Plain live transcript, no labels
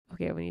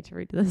Okay, we need to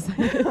read this.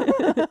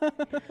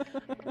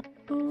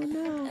 Oh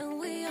no. And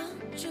we all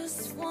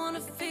just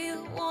wanna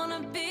feel,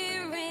 wanna be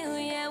real.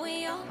 Yeah,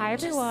 we all Hi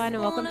everyone,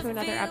 and welcome to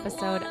another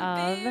episode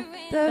of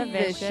The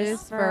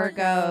Vicious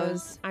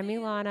Virgos. I'm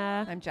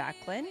Ilana, I'm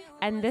Jacqueline.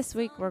 and this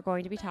week we're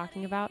going to be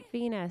talking about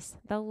Venus,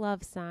 the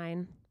love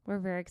sign. We're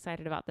very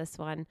excited about this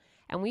one,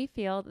 and we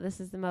feel that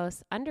this is the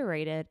most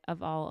underrated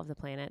of all of the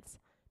planets.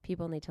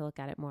 People need to look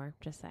at it more,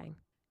 just saying.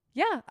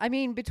 Yeah, I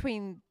mean,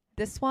 between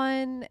this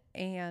one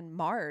and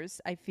Mars,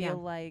 I feel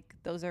Yeah. like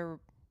those are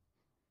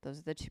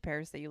the two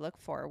pairs that you look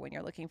for when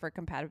you're looking for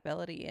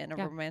compatibility in a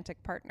Yeah.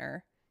 romantic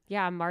partner.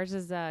 Yeah, Mars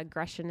is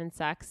aggression and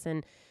sex,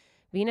 and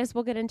Venus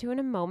we'll get into in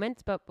a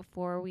moment. But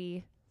before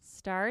we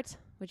start,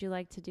 would you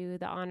like to do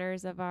the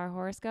honors of our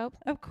horoscope?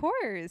 Of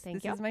course. Thank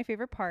This you. is my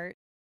favorite part.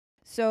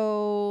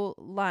 So,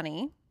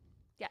 Lonnie,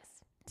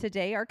 Yes.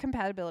 today our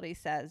compatibility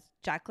says,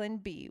 Jacqueline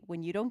B,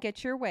 when you don't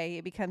get your way,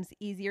 it becomes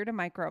easier to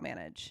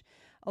micromanage.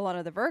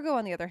 Alana the Virgo,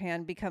 on the other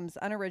hand, becomes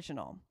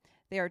unoriginal.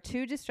 They are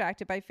too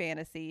distracted by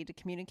fantasy to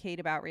communicate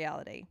about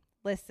reality.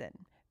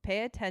 Listen,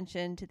 pay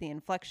attention to the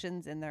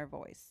inflections in their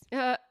voice.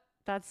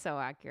 That's so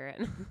accurate.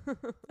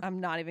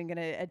 I'm not even going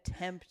to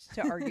attempt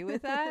to argue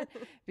with that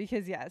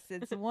because, yes,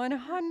 it's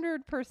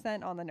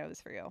 100% on the nose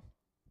for you.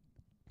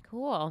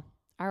 Cool.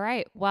 All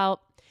right.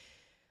 Well,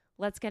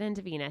 let's get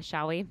into Venus,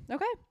 shall we?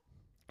 Okay.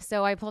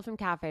 So I pulled from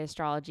Cafe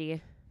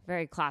Astrology,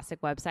 very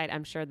classic website.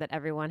 I'm sure that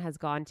everyone has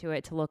gone to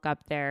it to look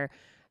up their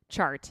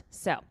chart.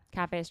 So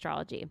Cafe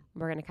Astrology,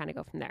 we're going to kind of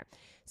go from there.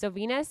 So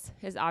Venus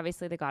is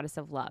obviously the goddess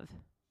of love.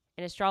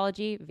 In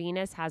astrology,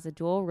 Venus has a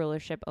dual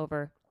rulership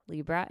over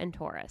Libra and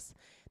Taurus.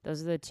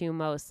 Those are the two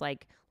most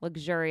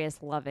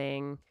luxurious,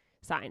 loving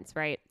signs,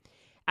 right?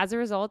 As a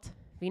result,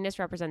 Venus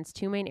represents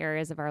two main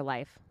areas of our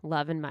life,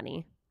 love and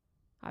money.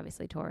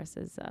 Obviously, Taurus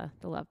is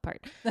the love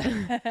part.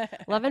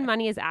 Love and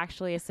money is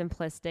actually a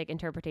simplistic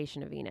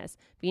interpretation of Venus.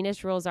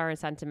 Venus rules our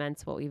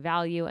sentiments, what we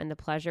value, and the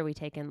pleasure we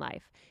take in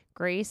life.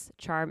 Grace,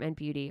 charm, and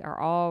beauty are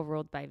all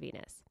ruled by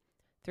Venus.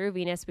 Through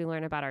Venus, we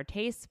learn about our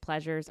tastes,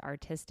 pleasures,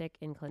 artistic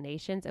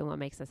inclinations, and what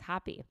makes us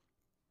happy.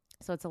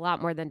 So it's a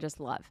lot more than just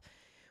love.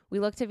 We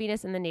look to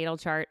Venus in the natal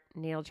chart.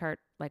 Natal chart,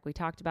 like we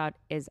talked about,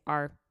 is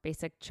our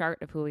basic chart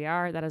of who we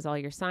are. That has all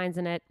your signs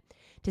in it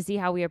to see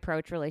how we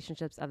approach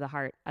relationships of the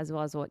heart, as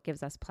well as what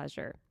gives us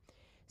pleasure.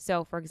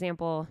 So, for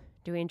example,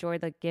 do we enjoy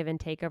the give and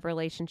take of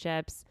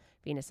relationships?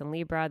 Venus and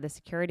Libra, the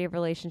security of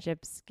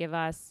relationships give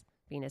us.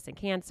 Venus and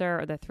Cancer,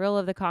 or the thrill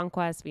of the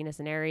conquest. Venus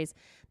and Aries.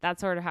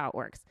 That's sort of how it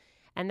works.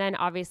 And then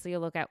obviously you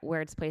look at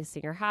where it's placed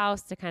in your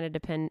house to kind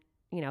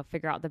of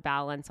figure out the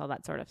balance, all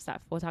that sort of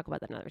stuff. We'll talk about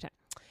that another time.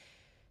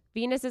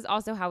 Venus is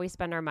also how we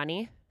spend our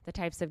money, the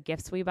types of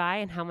gifts we buy,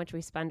 and how much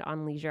we spend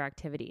on leisure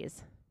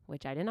activities,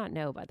 which I did not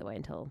know, by the way,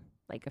 until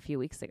a few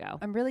weeks ago.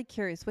 I'm really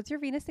curious. What's your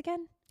Venus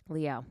again?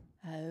 Leo.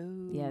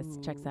 Oh. Yes,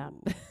 checks out.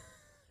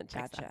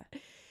 Gotcha.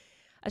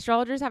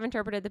 Astrologers have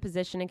interpreted the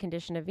position and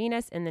condition of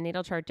Venus in the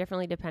natal chart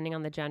differently depending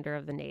on the gender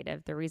of the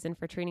native. The reason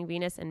for treating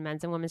Venus in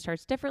men's and women's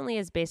charts differently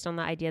is based on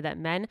the idea that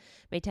men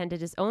may tend to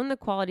disown the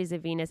qualities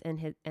of Venus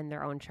in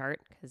their own chart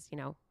because,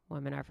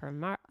 women are from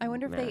Mars. I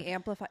wonder if they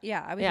amplify.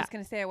 Yeah, I was just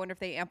going to say, I wonder if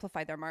they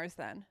amplify their Mars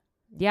then.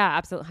 Yeah,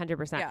 absolutely,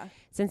 100%. Yeah.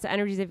 Since the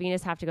energies of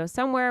Venus have to go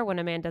somewhere, when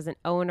a man doesn't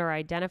own or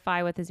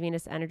identify with his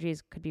Venus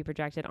energies, could be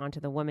projected onto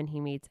the woman he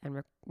meets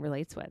and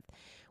relates with.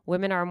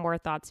 Women are more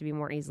thought to be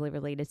more easily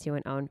related to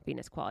and own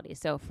Venus qualities.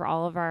 So for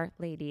all of our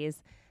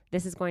ladies,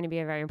 this is going to be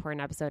a very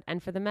important episode.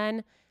 And for the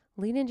men,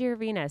 lean into your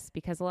Venus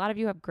because a lot of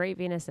you have great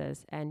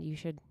Venuses and you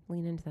should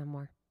lean into them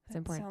more. It's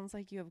important. Sounds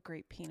like you have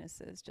great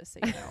penises, just so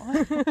you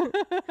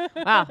know.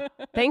 Wow.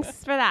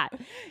 Thanks for that.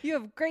 You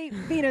have great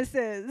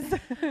Venuses.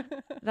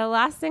 The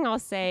last thing I'll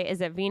say is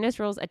that Venus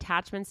rules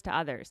attachments to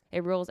others.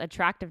 It rules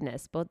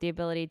attractiveness, both the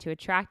ability to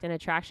attract and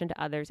attraction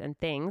to others and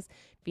things.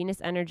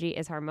 Venus energy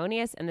is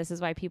harmonious, and this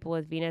is why people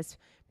with Venus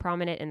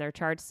prominent in their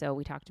charts, so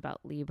we talked about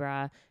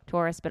Libra,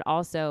 Taurus, but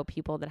also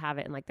people that have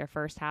it in their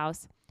first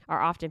house, are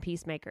often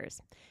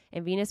peacemakers.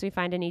 In Venus, we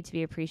find a need to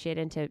be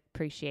appreciated and to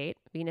appreciate.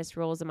 Venus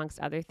rules, amongst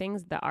other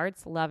things, the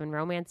arts, love and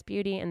romance,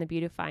 beauty, and the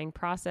beautifying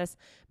process,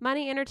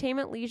 money,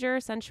 entertainment, leisure,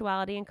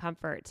 sensuality, and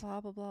comfort. Blah,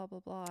 blah, blah, blah,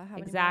 blah. How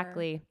many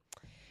Exactly.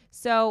 more?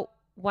 So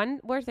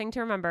one more thing to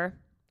remember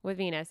with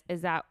Venus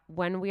is that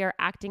when we are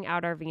acting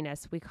out our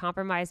Venus, we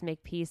compromise,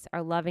 make peace,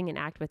 are loving, and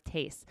act with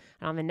taste.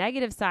 And on the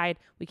negative side,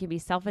 we can be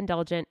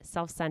self-indulgent,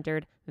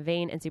 self-centered,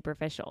 vain, and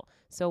superficial.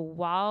 So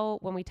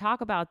when we talk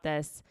about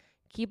this,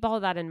 keep all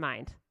that in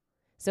mind.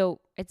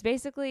 So it's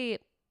basically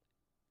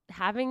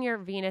having your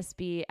Venus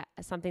be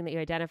something that you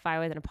identify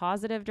with in a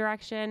positive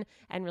direction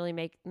and really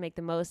make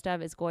the most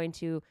of is going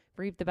to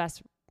reap the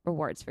best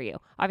rewards for you.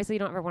 Obviously, you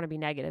don't ever want to be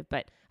negative,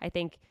 but I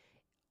think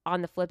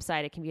on the flip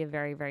side, it can be a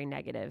very, very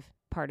negative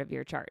part of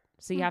your chart.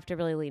 So you have to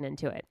really lean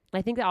into it.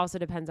 I think that also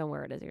depends on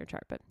where it is in your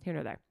chart, but here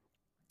nor there.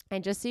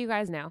 And just so you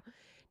guys know,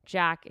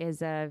 Jack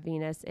is a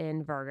Venus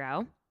in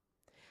Virgo.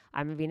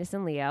 I'm a Venus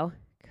in Leo.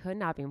 Could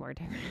not be more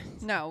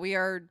different. No, we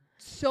are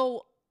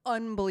so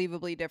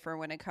unbelievably different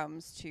when it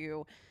comes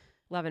to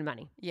love and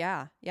money.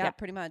 Yeah, Yep.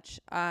 pretty much.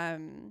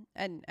 And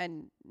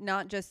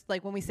not just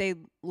like when we say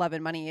love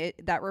and money,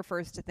 that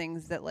refers to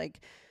things that like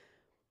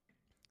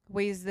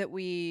ways that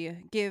we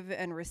give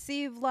and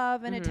receive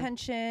love and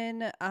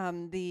attention,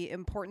 the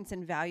importance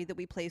and value that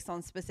we place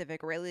on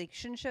specific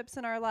relationships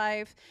in our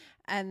life,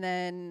 and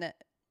then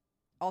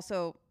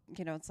also,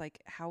 you know, it's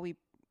like how we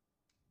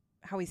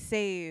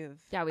save,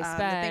 Yeah, we the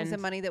things spend. of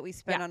money that we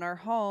spend on our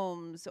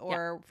homes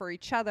or for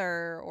each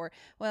other, or,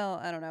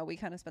 well, I don't know. We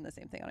kind of spend the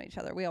same thing on each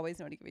other. We always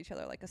know to give each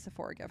other like a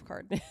Sephora gift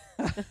card.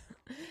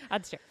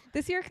 That's true.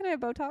 This year, can I have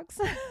Botox?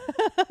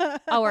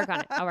 I'll work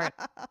on it.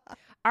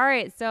 All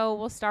right. So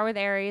we'll start with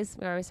Aries.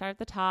 We always start at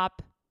the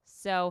top.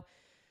 So,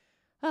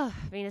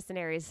 Venus and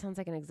Aries sounds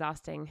like an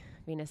exhausting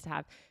Venus to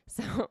have.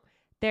 So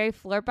they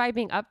flirt by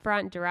being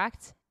upfront,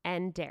 direct,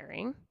 and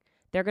daring.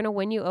 They're going to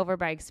win you over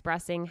by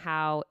expressing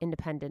how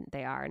independent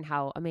they are and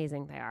how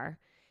amazing they are.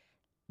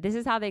 This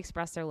is how they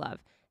express their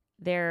love.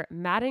 They're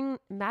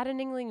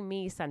maddeningly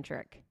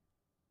me-centric.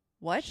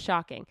 What?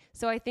 Shocking.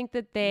 So I think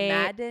that they...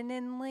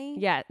 Maddeningly?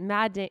 Yeah,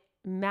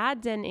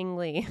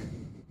 maddeningly.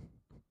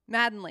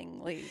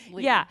 Maddeningly.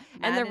 Yeah,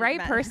 and the right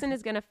person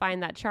is going to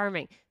find that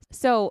charming.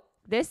 So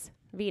this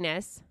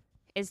Venus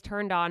is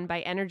turned on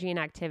by energy and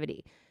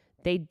activity.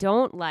 They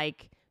don't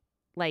like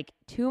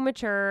too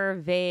mature,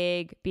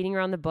 vague, beating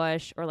around the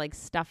bush, or like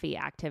stuffy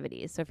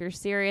activities. So if you're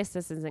serious,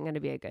 this isn't going to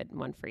be a good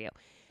one for you.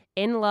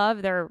 In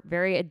love, they're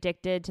very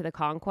addicted to the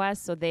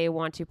conquest. So they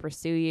want to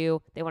pursue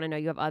you. They want to know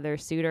you have other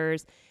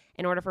suitors.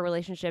 In order for a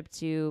relationship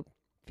to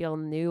feel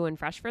new and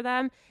fresh for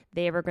them,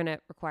 they are going to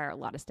require a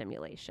lot of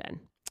stimulation.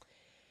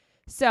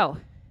 So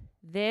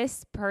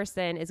this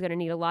person is going to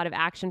need a lot of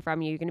action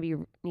from you. You're going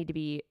to need to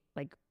be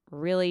like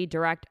really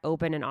direct,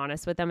 open, and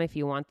honest with them if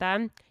you want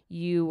them.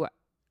 You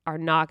are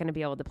not going to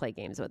be able to play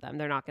games with them.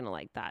 They're not going to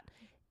like that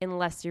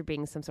unless you're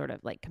being some sort of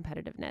like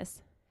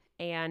competitiveness.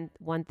 And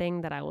one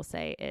thing that I will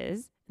say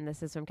is, and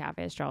this is from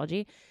Cafe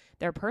Astrology,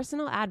 their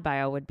personal ad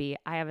bio would be,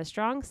 I have a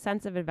strong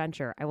sense of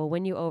adventure. I will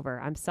win you over.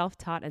 I'm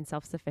self-taught and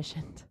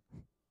self-sufficient.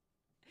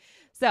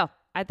 So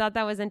I thought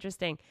that was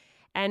interesting.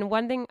 And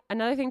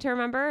another thing to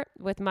remember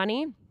with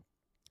money,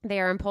 they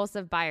are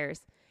impulsive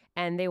buyers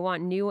and they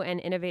want new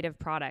and innovative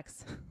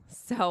products.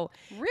 So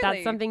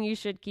that's something you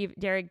should keep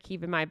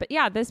in mind. But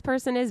yeah, this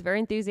person is very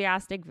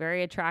enthusiastic,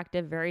 very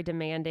attractive, very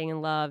demanding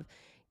in love,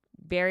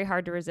 very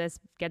hard to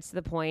resist, gets to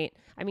the point.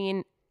 I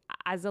mean,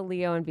 as a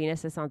Leo and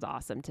Venus, this sounds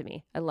awesome to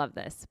me. I love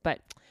this. But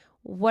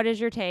what is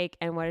your take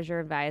and what is your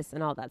advice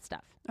and all that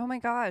stuff? Oh my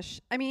gosh.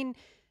 I mean,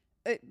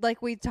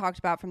 like we talked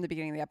about from the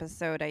beginning of the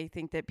episode, I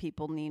think that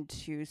people need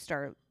to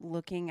start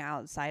looking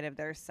outside of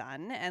their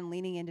sun and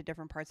leaning into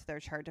different parts of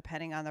their chart,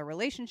 depending on their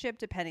relationship,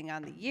 depending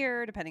on the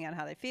year, depending on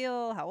how they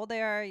feel, how old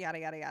they are, yada,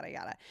 yada, yada,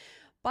 yada.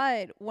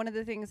 But one of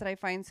the things that I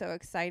find so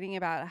exciting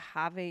about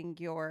having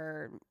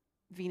your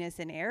Venus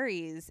in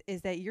Aries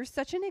is that you're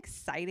such an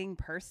exciting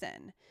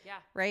person. Yeah.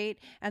 Right?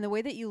 And the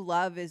way that you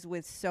love is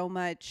with so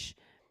much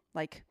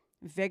like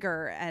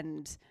vigor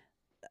and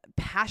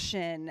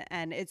passion,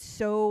 and it's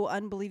so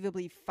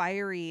unbelievably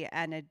fiery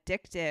and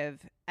addictive.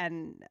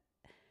 And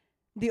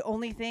the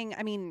only thing,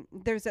 I mean,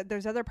 there's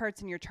other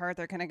parts in your chart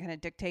that are kind of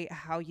dictate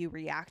how you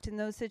react in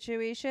those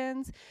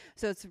situations.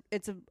 So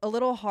it's a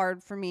little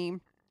hard for me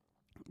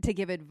to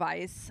give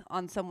advice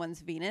on someone's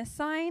Venus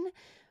sign,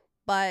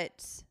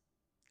 but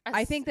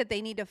I think that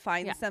they need to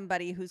find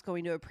somebody who's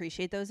going to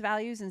appreciate those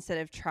values instead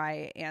of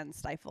try and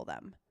stifle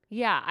them.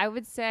 Yeah, I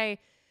would say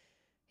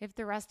if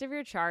the rest of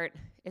your chart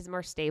is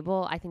more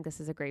stable, I think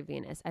this is a great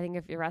Venus. I think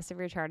if the rest of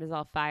your chart is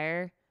all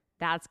fire,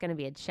 that's going to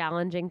be a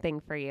challenging thing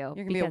for you.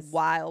 You're going to be a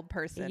wild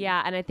person.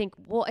 Yeah, and I think,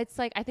 well, it's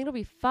like, I think it'll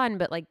be fun,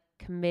 but like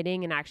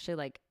committing and actually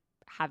like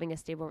having a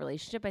stable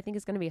relationship, I think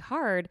is going to be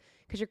hard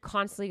because you're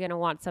constantly going to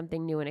want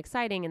something new and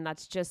exciting, and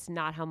that's just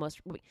not how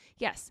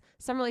yes,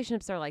 some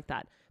relationships are like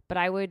that, but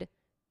I would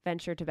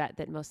venture to bet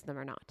that most of them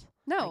are not.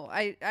 No,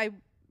 like,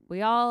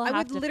 we all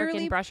have to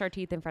literally freaking brush our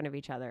teeth in front of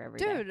each other every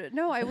day. Dude,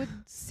 no, I would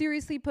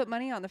seriously put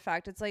money on the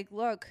fact. It's like,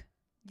 look,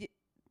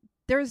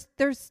 there's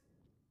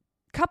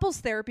couples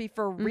therapy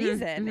for a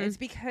reason. It's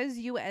because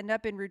you end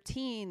up in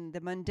routine,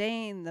 the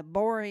mundane, the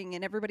boring,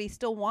 and everybody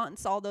still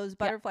wants all those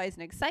butterflies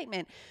and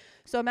excitement.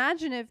 So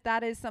imagine if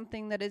that is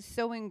something that is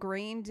so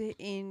ingrained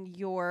in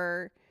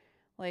your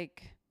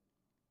like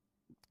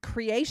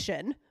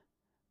creation,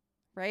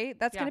 right?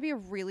 That's going to be a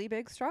really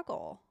big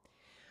struggle.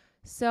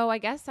 So I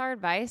guess our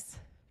advice,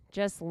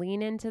 just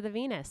lean into the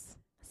Venus.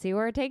 See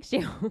where it takes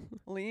you.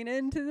 Lean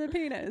into the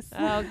penis.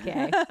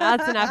 Okay.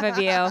 That's enough of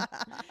you.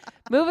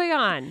 Moving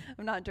on.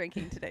 I'm not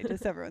drinking today,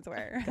 just so everyone's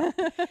aware.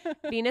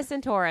 Venus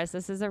and Taurus.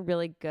 This is a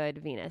really good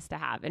Venus to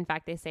have. In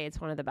fact, they say it's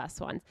one of the best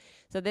ones.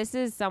 So this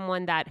is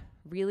someone that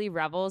really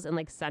revels in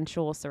like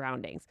sensual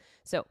surroundings.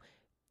 So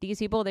these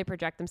people, they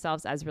project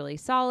themselves as really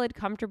solid,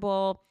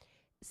 comfortable.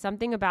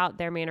 Something about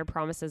their manner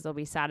promises they'll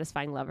be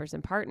satisfying lovers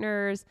and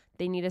partners.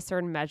 They need a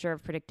certain measure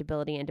of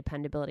predictability and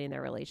dependability in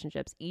their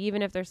relationships.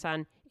 Even if their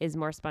sun is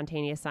more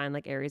spontaneous sign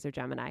like Aries or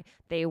Gemini,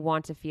 they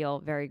want to feel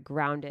very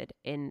grounded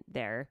in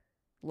their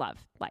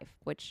love life,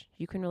 which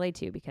you can relate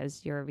to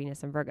because you're a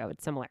Venus and Virgo.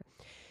 It's similar.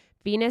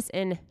 Venus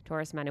in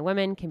Taurus men and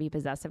women can be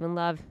possessive in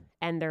love,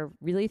 and they're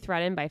really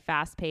threatened by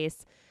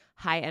fast-paced,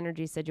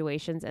 high-energy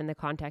situations in the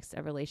context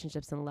of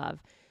relationships and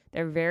love.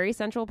 They're very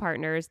sensual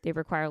partners. They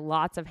require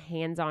lots of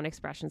hands-on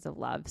expressions of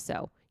love,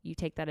 so you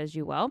take that as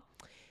you will.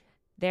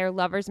 Their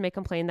lovers may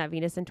complain that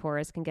Venus and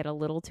Taurus can get a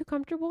little too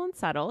comfortable and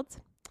settled.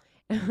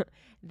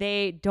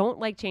 They don't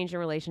like change in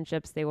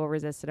relationships. They will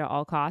resist it at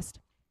all cost.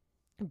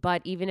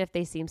 But even if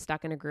they seem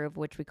stuck in a groove,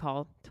 which we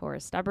call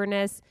Taurus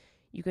stubbornness,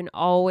 you can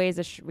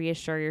always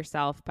reassure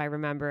yourself by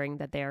remembering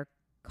that they are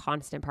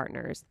constant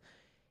partners.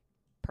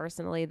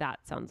 Personally, that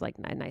sounds like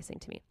a nice thing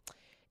to me.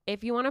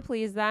 If you want to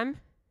please them,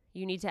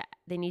 you need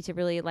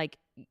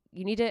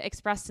to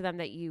express to them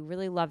that you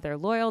really love their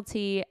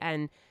loyalty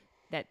and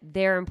that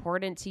they're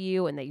important to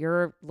you and that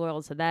you're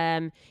loyal to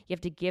them. You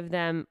have to give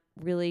them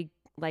really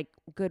like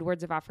good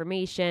words of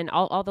affirmation,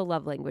 all the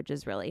love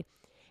languages really.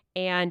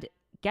 And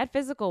get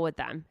physical with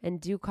them and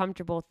do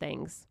comfortable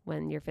things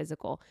when you're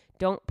physical.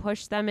 Don't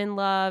push them in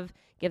love.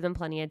 Give them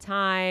plenty of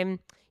time.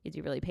 You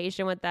be really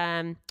patient with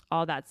them,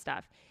 all that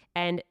stuff.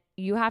 And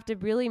you have to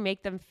really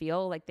make them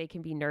feel like they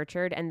can be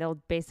nurtured, and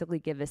they'll basically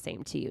give the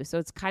same to you. So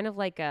it's kind of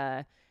like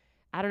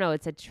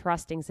it's a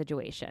trusting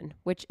situation,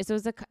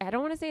 I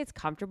don't want to say it's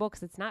comfortable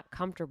because it's not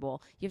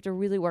comfortable. You have to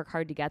really work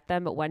hard to get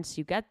them, but once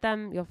you get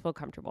them, you'll feel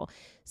comfortable.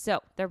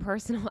 So their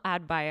personal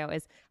ad bio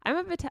is, I'm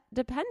a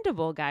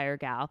dependable guy or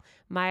gal.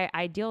 My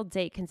ideal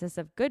date consists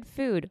of good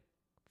food,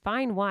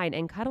 fine wine,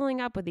 and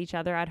cuddling up with each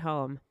other at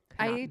home.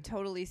 I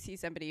totally see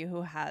somebody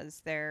who has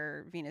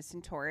their Venus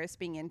and Taurus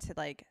being into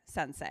like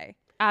sensei.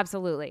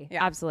 Absolutely.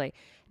 Yeah. Absolutely.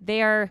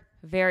 They are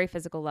very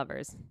physical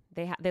lovers.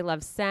 They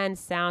love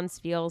scents, sounds,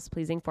 feels,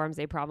 pleasing forms.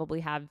 They probably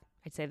have,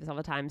 I'd say this all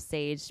the time,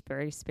 sage,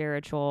 very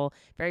spiritual,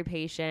 very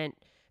patient,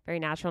 very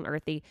natural and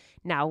earthy.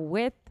 Now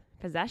with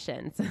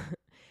possessions,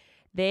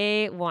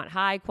 they want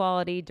high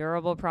quality,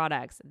 durable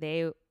products.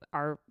 They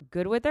are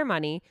good with their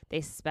money.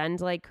 They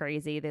spend like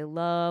crazy. They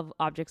love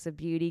objects of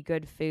beauty,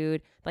 good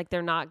food. Like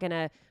they're not going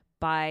to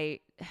buy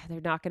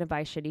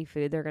shitty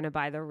food. They're going to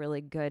buy the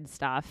really good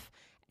stuff.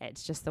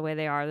 It's just the way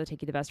they are. They'll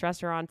take you to the best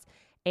restaurants.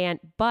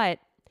 But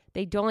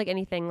they don't like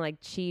anything like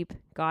cheap,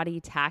 gaudy,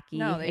 tacky,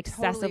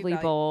 excessively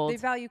bold. They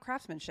value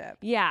craftsmanship.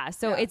 Yeah.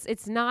 So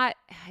it's not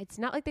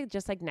like they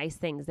just like nice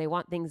things. They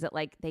want things that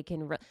like they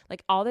can,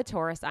 like all the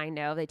Taurus I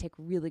know, they take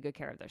really good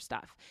care of their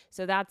stuff.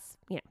 So that's,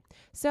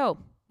 So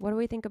what do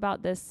we think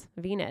about this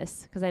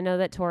Venus? Because I know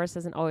that Taurus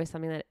isn't always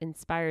something that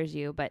inspires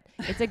you, but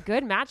it's a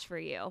good match for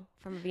you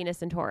from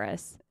Venus and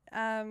Taurus.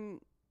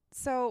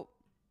 So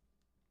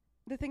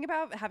the thing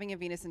about having a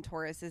Venus and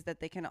Taurus is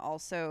that they can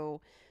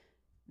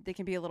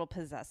be a little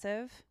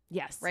possessive.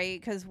 Yes. Right?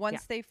 Because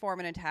once they form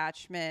an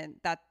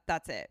attachment,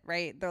 that's it,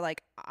 right? They're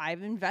like,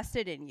 I've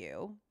invested in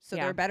you, so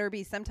there better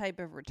be some type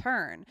of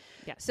return.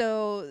 Yes.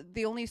 So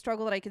the only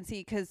struggle that I can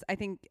see, because I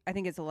think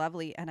it's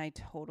lovely, and I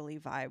totally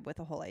vibe with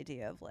the whole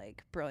idea of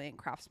like brilliant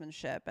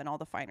craftsmanship and all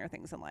the finer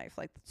things in life.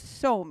 Like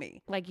so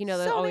me. Like, they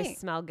always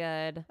smell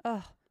good.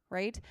 Oh,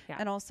 right? Yeah.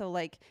 And also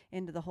like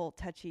into the whole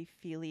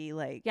touchy-feely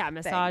like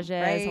massages,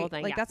 thing, right? whole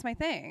thing. Like that's my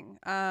thing.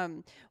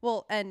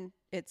 Well, and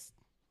it's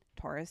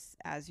Taurus,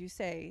 as you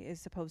say,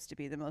 is supposed to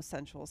be the most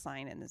sensual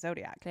sign in the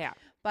zodiac. Yeah.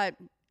 But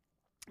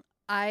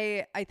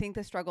I think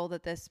the struggle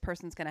that this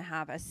person's going to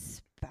have,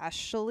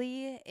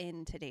 especially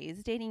in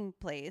today's dating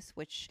place,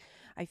 which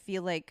I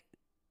feel like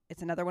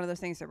it's another one of those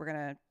things that we're going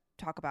to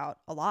talk about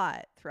a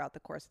lot throughout the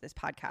course of this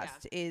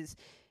podcast, is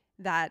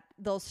that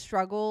they'll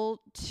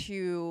struggle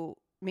to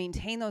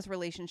maintain those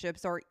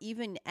relationships or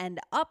even end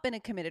up in a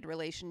committed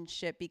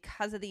relationship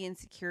because of the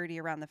insecurity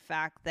around the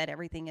fact that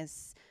everything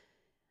is,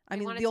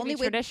 the only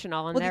way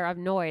traditional, and they're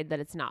annoyed that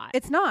it's not.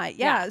 It's not.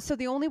 Yeah. So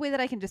the only way that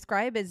I can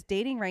describe as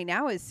dating right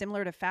now is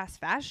similar to fast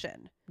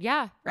fashion.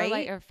 Yeah.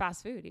 Right. Or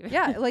fast food even.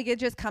 Yeah. Like it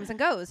just comes and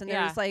goes. And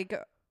there's like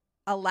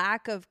a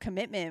lack of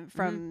commitment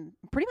from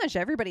pretty much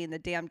everybody in the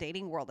damn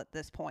dating world at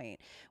this point,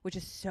 which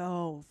is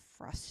so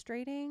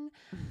frustrating.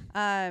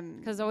 Because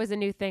there's always a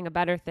new thing, a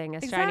better thing,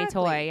 a shiny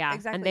toy. Yeah.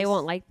 Exactly. And they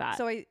won't like that.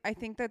 So I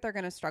think that they're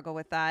going to struggle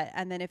with that.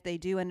 And then if they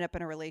do end up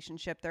in a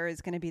relationship, there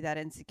is going to be that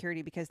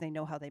insecurity because they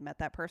know how they met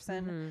that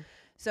person. Mm-hmm.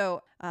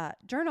 So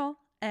journal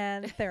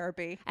and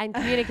therapy. And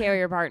communicate with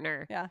your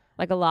partner. Yeah.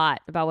 Like a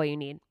lot about what you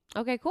need.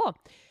 Okay, cool.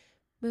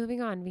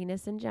 Moving on,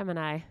 Venus and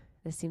Gemini.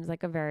 This seems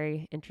like a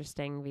very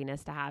interesting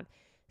Venus to have.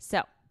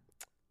 So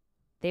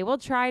they will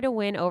try to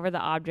win over the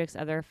objects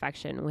of their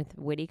affection with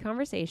witty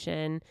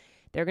conversation.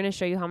 They're going to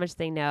show you how much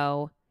they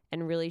know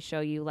and really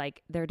show you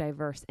like their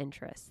diverse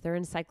interests. Their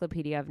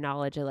encyclopedia of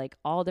knowledge of like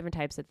all different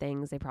types of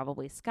things. They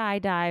probably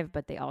skydive,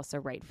 but they also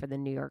write for the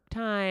New York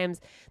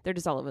Times. They're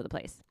just all over the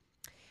place.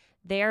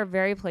 They are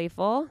very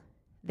playful.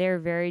 They're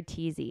very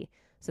teasy.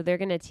 So they're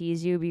going to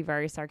tease you, be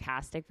very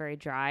sarcastic, very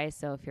dry.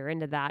 So if you're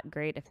into that,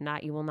 great. If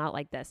not, you will not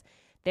like this.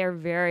 They're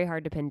very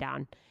hard to pin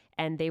down,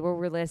 and they will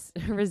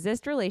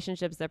resist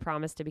relationships that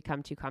promise to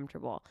become too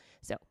comfortable.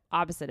 So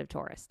opposite of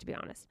Taurus, to be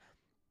honest.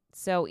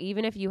 So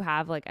even if you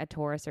have like a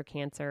Taurus or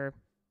Cancer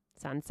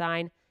sun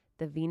sign,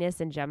 the Venus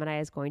in Gemini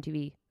is going to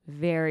be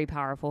very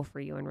powerful for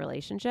you in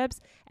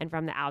relationships. And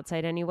from the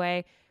outside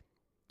anyway,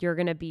 you're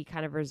going to be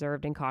kind of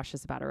reserved and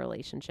cautious about a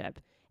relationship.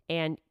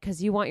 And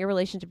because you want your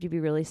relationship to be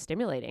really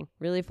stimulating,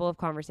 really full of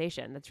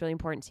conversation. That's really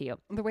important to you.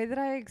 The way that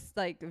I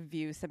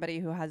view somebody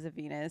who has a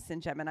Venus in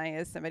Gemini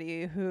is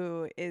somebody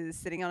who is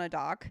sitting on a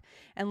dock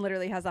and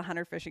literally has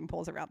 100 fishing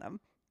poles around them.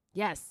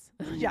 Yes.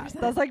 Yes,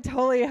 that's like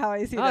totally how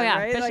I see them, yeah,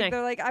 right? fishing. Like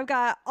they're like, I've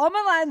got all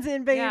my lines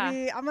in, baby.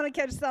 Yeah. I'm gonna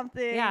catch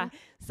something. Yeah.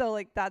 So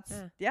like that's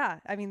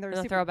I mean, they're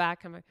They'll super throw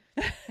back. Come on.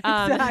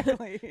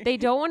 exactly. They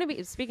don't want to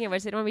be, speaking of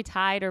which, they don't want to be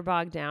tied or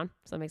bogged down.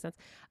 So that makes sense.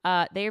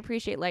 They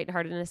appreciate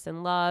lightheartedness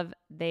and love.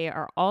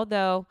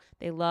 Although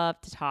they love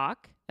to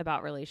talk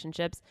about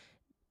relationships,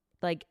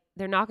 like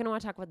they're not going to want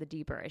to talk about the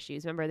deeper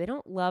issues. Remember, they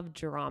don't love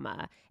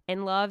drama,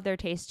 and their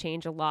tastes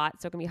change a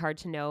lot. So it can be hard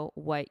to know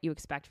what you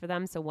expect for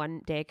them. So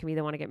one day it can be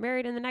they want to get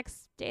married and the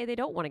next day they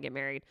don't want to get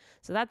married.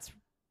 So that's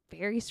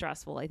very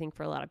stressful, I think,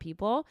 for a lot of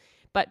people.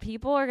 But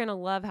people are going to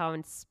love how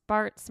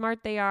smart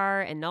they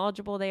are and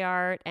knowledgeable they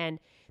are. And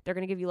they're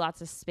going to give you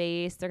lots of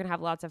space. They're going to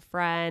have lots of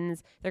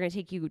friends. They're going to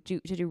take you to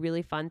do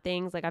really fun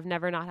things. Like I've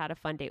never not had a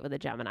fun date with a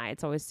Gemini.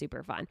 It's always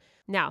super fun.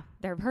 Now,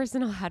 their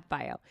personal hat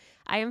bio.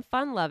 I am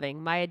fun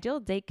loving. My ideal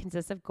date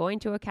consists of going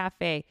to a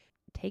cafe,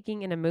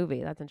 taking in a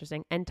movie. That's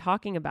interesting. And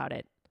talking about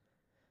it.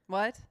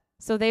 What?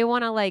 So they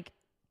want to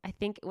I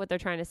think what they're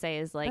trying to say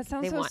is That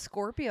sounds so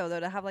Scorpio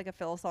though, to have like a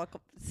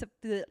philosophical.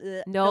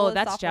 No,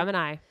 that's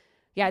Gemini.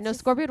 Yeah, It's no, just-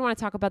 Scorpio would want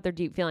to talk about their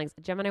deep feelings.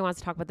 Gemini wants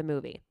to talk about the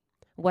movie.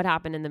 What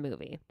happened in the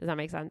movie? Does that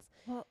make sense?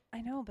 Well,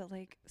 I know, but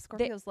like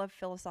Scorpios love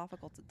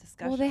philosophical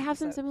discussion. Well, they have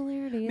some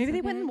similarities. Maybe they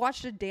okay? went and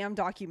watched a damn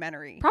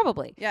documentary.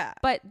 Probably. Yeah.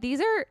 But this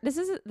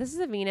is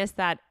a Venus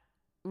that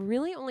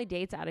really only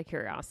dates out of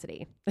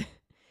curiosity.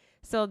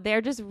 So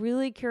they're just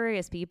really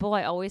curious people.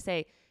 I always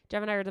say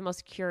Gemini are the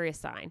most curious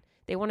sign.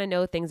 They want to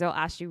know things. They'll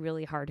ask you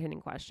really hard-hitting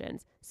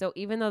questions. So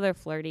even though they're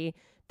flirty,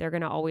 they're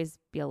going to always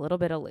be a little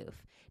bit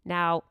aloof.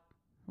 Now,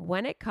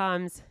 when it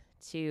comes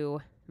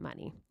to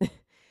money,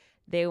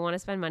 they want to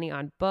spend money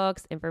on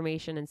books,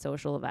 information, and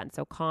social events.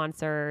 So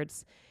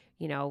concerts,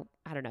 I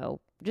don't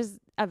know, just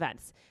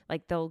events.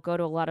 Like they'll go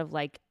to a lot of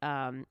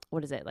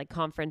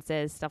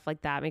conferences, stuff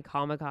like that, maybe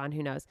Comic-Con,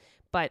 who knows.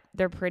 But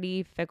they're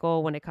pretty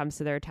fickle when it comes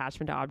to their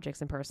attachment to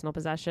objects and personal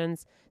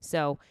possessions.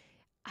 So,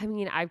 I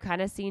mean, I've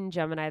kind of seen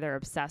Gemini, they're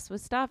obsessed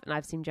with stuff, and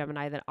I've seen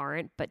Gemini that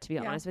aren't. But to be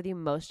honest with you,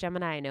 most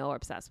Gemini I know are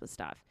obsessed with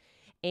stuff.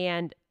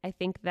 And I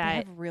think that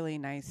they have really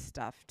nice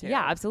stuff too.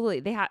 Yeah,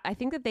 absolutely. I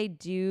think that they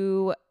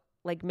do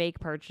make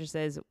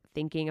purchases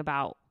thinking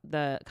about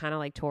the kind of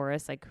like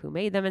Taurus, like who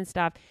made them and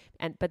stuff.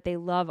 But they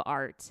love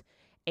art,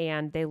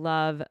 and they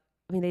love,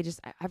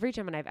 every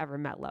Gemini I've ever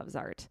met loves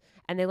art,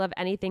 and they love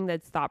anything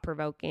that's thought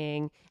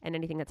provoking and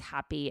anything that's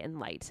happy and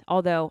light.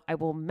 Although I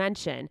will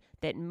mention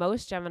that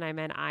most Gemini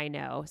men I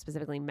know,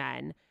 specifically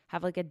men,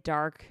 have like a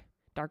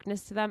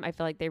darkness to them. I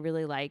feel like they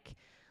really like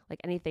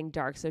anything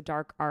dark. So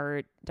dark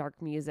art,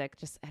 dark music,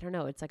 just, I don't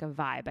know. It's like a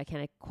vibe. I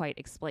can't quite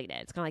explain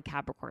it. It's kind of like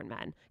Capricorn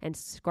men and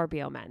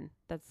Scorpio men.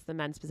 That's the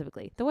men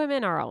specifically. The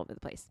women are all over the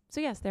place. So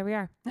yes, there we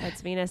are.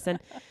 That's Venus. And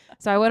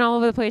so I went all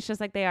over the place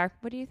just like they are.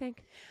 What do you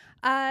think?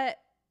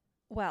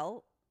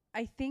 Well,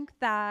 I think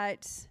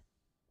that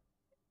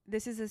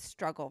this is a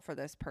struggle for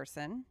this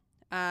person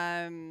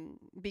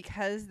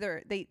because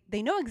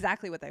they know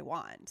exactly what they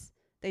want.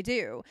 They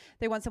do.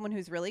 They want someone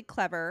who's really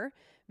clever,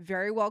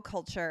 very well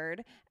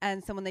cultured,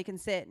 and someone they can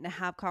sit and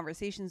have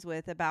conversations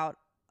with about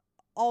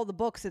all the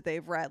books that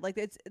they've read. Like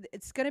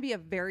it's going to be a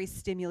very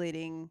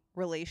stimulating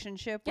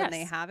relationship when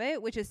they have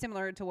it, which is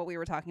similar to what we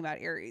were talking about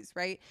Aries,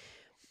 right?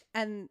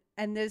 And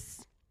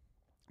this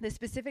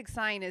specific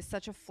sign is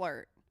such a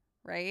flirt,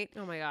 right?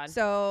 Oh my God.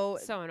 So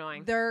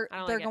annoying. They're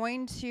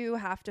going to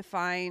have to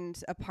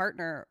find a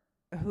partner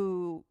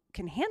who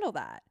can handle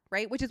that,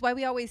 right? Which is why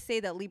we always say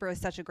that Libra is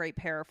such a great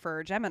pair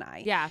for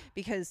Gemini. Yeah.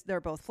 Because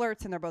they're both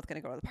flirts and they're both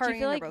going to go to the party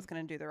and they're both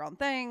going to do their own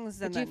things.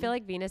 But do you feel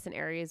like Venus and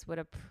Aries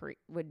would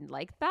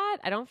like that?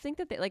 I don't think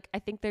that they I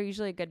think they're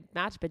usually a good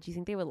match, but do you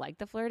think they would like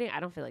the flirting? I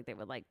don't feel like they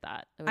would like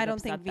that. I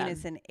don't think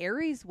Venus and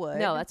Aries would.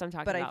 No, that's what I'm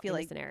talking about. But I feel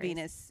like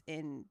Venus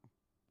in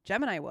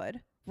Gemini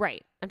would.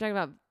 Right. I'm talking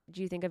about,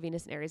 do you think of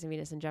Venus and Aries and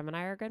Venus and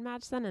Gemini are a good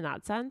match then in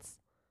that sense?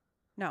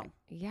 No.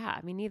 Yeah,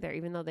 me neither,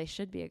 even though they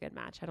should be a good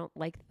match. I don't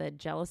like the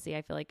jealousy.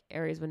 I feel like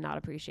Aries would not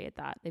appreciate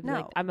that. They'd be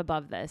like, I'm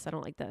above this. I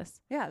don't like this.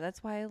 Yeah,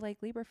 that's why I like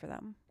Libra for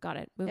them. Got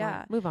it.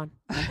 Move on.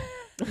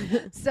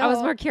 So I was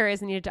more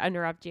curious and needed to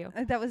interrupt you.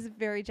 That was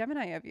very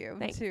Gemini of you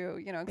to,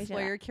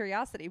 explore your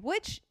curiosity,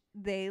 which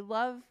they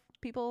love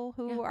people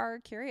who are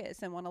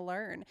curious and want to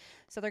learn.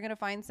 So they're going to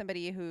find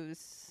somebody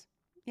who's,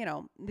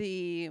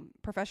 the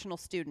professional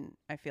student,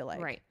 I feel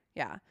like. Right.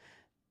 Yeah.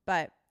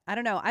 But I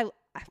don't know.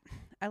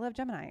 I love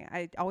Gemini.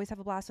 I always have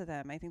a blast with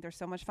them. I think they're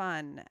so much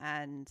fun.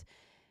 And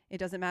it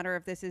doesn't matter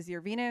if this is your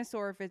Venus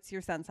or if it's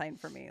your sun sign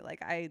for me.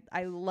 Like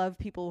I love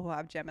people who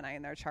have Gemini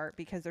in their chart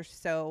because they're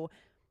so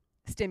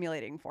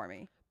stimulating for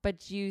me. But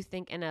do you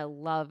think in a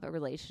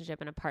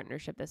relationship, in a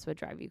partnership, this would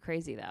drive you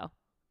crazy though?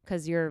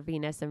 because you're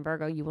Venus and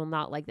Virgo, you will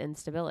not like the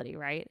instability,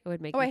 right? It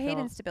would make Oh, you I hate feel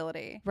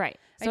instability. right.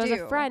 I So as a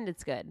do. friend,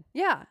 it's good.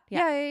 Yeah.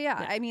 Yeah.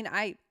 Yeah. I mean,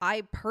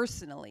 I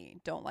personally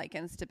don't like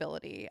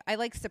instability. I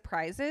like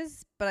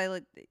surprises, but I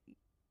like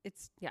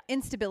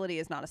instability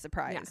is not a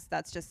surprise.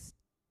 Yeah.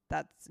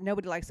 That's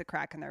nobody likes a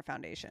crack in their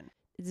foundation.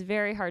 It's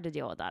very hard to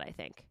deal with that, I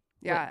think.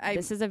 Yeah,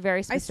 This is a very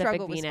I specific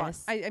struggle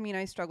Venus. with I mean,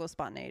 I struggle with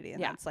spontaneity,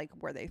 and Yeah. that's like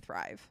where they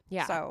thrive.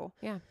 Yeah. So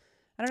Yeah.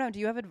 I don't know. Do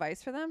you have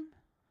advice for them?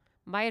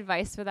 My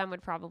advice for them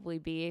would probably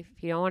be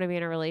if you don't want to be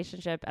in a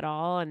relationship at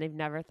all and they've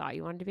never thought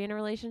you wanted to be in a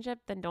relationship,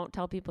 then don't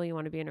tell people you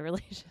want to be in a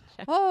relationship.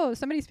 Oh,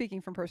 somebody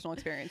speaking from personal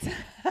experience.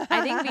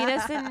 I think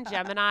Venus and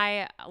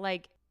Gemini,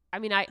 I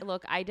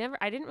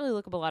didn't really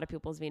look up a lot of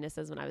people's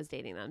Venuses when I was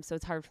dating them. So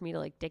it's hard for me to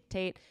like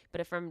dictate.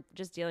 But if I'm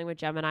just dealing with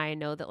Gemini, I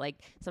know that like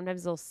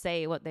sometimes they'll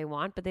say what they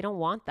want, but they don't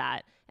want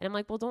that. And I'm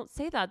like, well, don't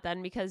say that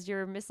then because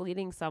you're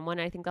misleading someone.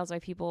 And I think that's why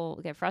people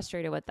get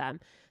frustrated with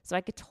them. So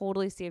I could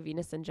totally see a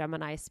Venus and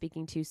Gemini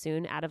speaking too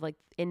soon out of like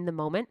in the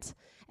moment.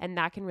 And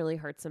that can really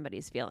hurt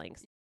somebody's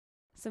feelings.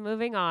 So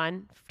moving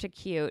on to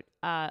cute,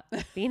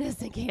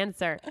 Venus and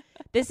Cancer.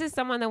 This is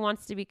someone that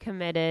wants to be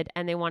committed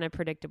and they want a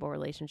predictable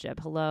relationship.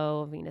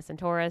 Hello, Venus and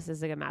Taurus. This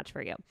is a good match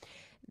for you.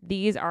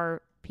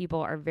 People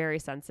are very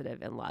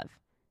sensitive in love.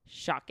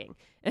 Shocking.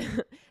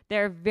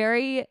 They're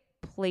very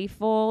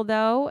playful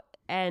though.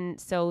 And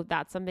so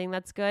that's something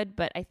that's good.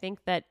 But I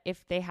think that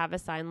if they have a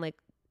sign like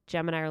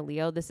Gemini or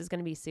Leo, this is going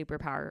to be super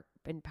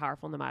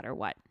powerful no matter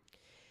what.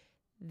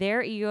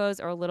 Their egos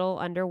are a little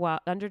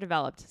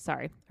underdeveloped.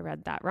 Sorry, I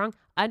read that wrong.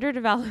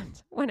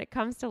 Underdeveloped when it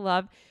comes to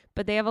love,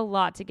 but they have a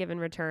lot to give in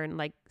return,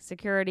 like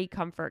security,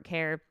 comfort,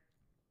 care.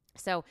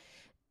 So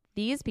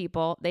these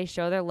people, they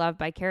show their love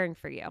by caring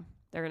for you.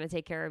 They're going to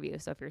take care of you.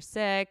 So if you're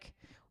sick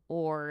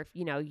or if,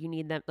 you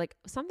need them, like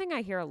something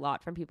I hear a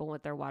lot from people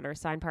with their water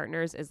sign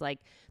partners is like,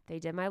 they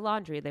did my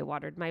laundry, they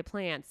watered my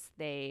plants,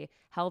 they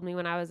held me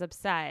when I was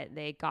upset,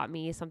 they got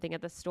me something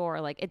at the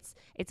store. Like it's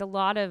a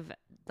lot of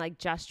like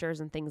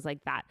gestures and things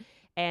like that.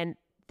 And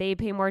they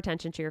pay more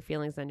attention to your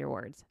feelings than your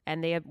words.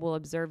 And they will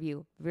observe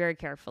you very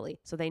carefully.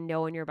 So they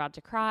know when you're about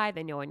to cry,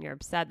 they know when you're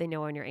upset, they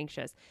know when you're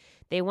anxious.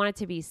 They want it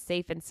to be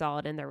safe and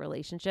solid in their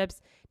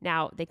relationships.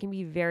 Now, they can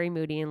be very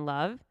moody in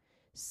love.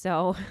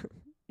 So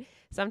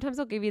sometimes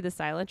they'll give you the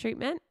silent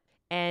treatment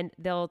and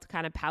they'll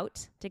kind of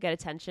pout to get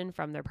attention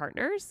from their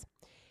partners.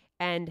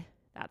 And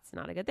that's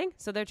not a good thing.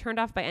 So they're turned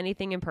off by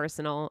anything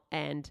impersonal.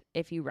 And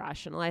if you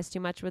rationalize too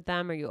much with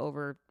them or you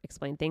over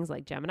explain things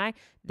like Gemini,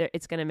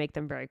 it's going to make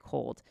them very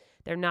cold.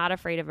 They're not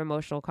afraid of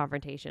emotional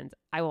confrontations.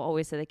 I will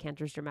always say the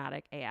Cancer's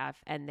dramatic AF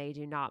and they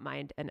do not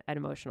mind an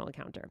emotional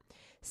encounter.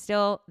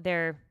 Still,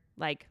 they're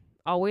like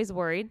always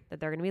worried that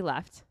they're going to be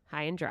left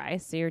high and dry.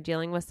 So you're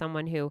dealing with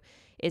someone who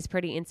is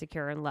pretty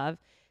insecure in love.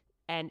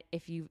 And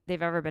if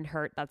they've ever been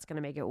hurt, that's going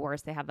to make it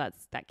worse. They have that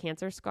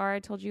Cancer scar I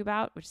told you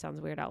about, which sounds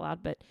weird out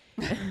loud, but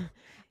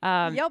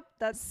yep,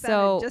 that's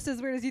so just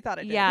as weird as you thought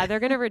it did. Yeah, they're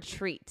going to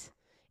retreat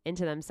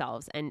into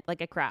themselves and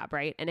like a crab,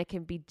 right? And it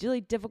can be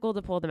really difficult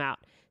to pull them out.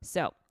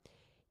 So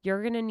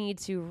you're going to need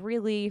to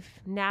really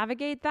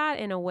navigate that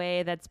in a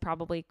way that's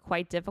probably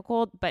quite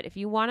difficult. But if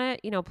you want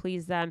to,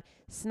 please them,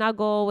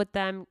 snuggle with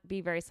them,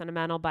 be very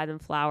sentimental, buy them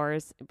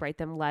flowers, write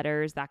them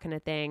letters, that kind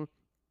of thing.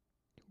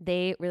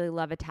 They really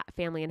love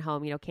family and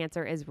home.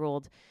 Cancer is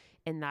ruled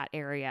in that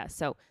area.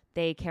 So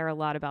they care a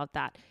lot about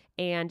that.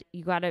 And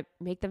you got to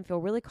make them feel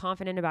really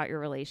confident about your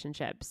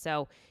relationship.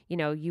 So,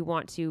 you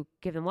want to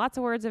give them lots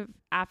of words of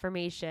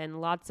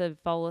affirmation, lots of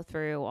follow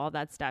through, all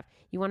that stuff.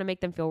 You want to make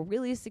them feel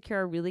really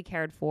secure, really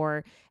cared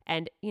for.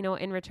 And,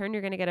 in return,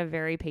 you're going to get a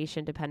very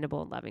patient,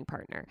 dependable, and loving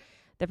partner.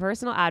 The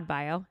personal ad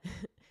bio.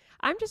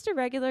 I'm just a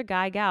regular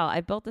guy, gal.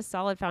 I've built a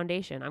solid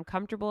foundation. I'm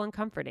comfortable and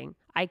comforting.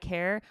 I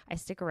care. I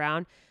stick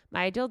around.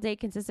 My ideal date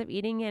consists of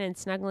eating in and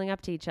snuggling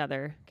up to each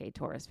other. Okay,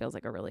 Taurus feels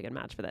like a really good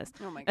match for this.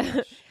 Oh my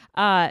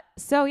gosh.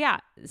 So yeah,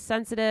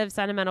 sensitive,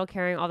 sentimental,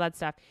 caring, all that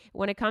stuff.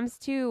 When it comes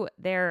to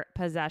their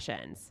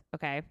possessions,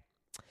 okay,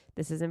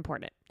 this is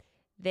important.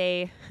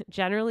 They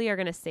generally are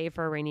going to save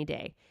for a rainy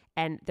day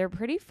and they're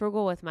pretty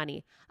frugal with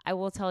money. I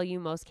will tell you,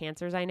 most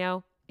Cancers I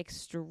know,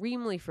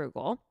 extremely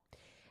frugal.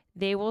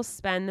 They will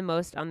spend the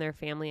most on their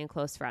family and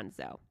close friends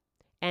though.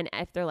 And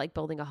if they're like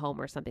building a home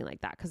or something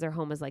like that, because their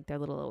home is like their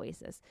little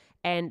oasis.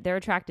 And they're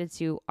attracted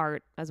to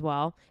art as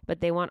well,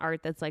 but they want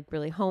art that's like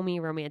really homey,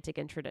 romantic,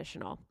 and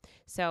traditional.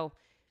 So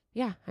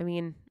yeah, I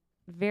mean,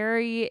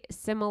 very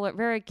similar,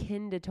 very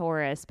akin to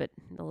Taurus, but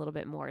a little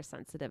bit more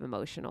sensitive,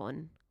 emotional,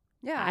 and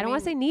yeah, I don't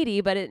want to say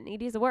needy, but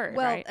needy is a word.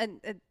 Well, right? and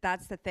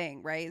that's the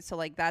thing, right? So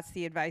like that's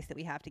the advice that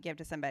we have to give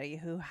to somebody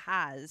who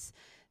has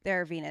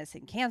their Venus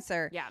in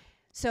Cancer. Yeah.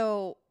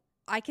 So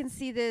I can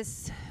see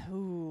this.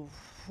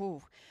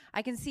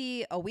 I can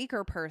see a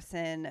weaker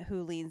person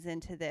who leans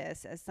into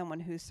this as someone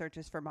who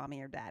searches for mommy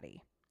or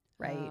daddy,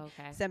 right? Oh,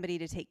 okay. Somebody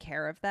to take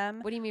care of them.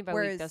 What do you mean by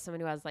weak though?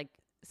 Someone who has like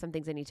some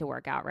things they need to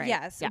work out, right?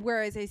 Yes. Yeah.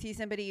 Whereas I see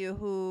somebody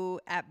who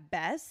at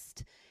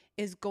best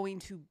is going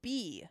to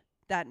be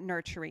that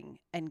nurturing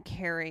and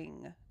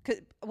caring.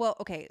 Well,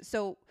 okay.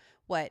 So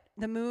what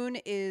the moon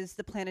is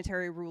the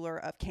planetary ruler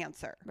of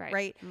Cancer,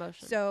 right?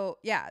 Emotion. So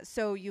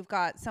so you've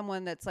got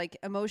someone that's like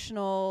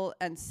emotional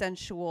and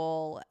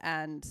sensual,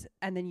 and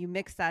then you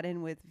mix that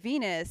in with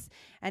Venus,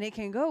 and it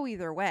can go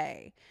either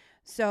way.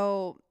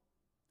 So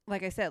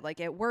like I said, like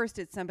at worst,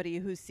 it's somebody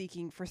who's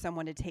seeking for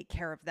someone to take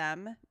care of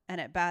them. And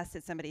at best,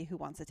 it's somebody who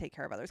wants to take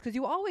care of others. Because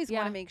you always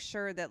want to make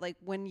sure that like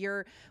when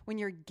you're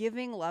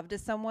giving love to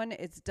someone,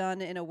 it's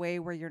done in a way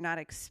where you're not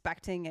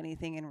expecting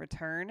anything in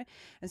return.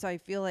 And so I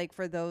feel like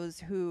for those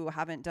who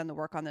haven't done the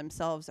work on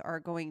themselves it's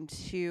going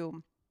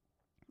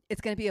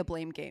to be a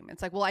blame game.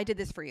 It's like, well, I did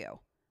this for you.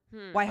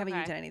 Why haven't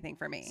you done anything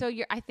for me? So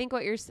I think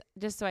what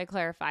just so I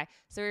clarify.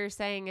 So what you're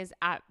saying is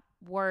at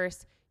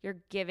worst, you're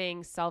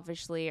giving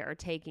selfishly or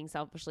taking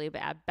selfishly,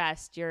 but at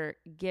best you're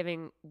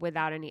giving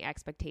without any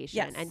expectation.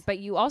 Yes. But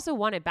you also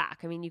want it back.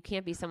 I mean, you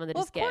can't be someone that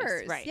just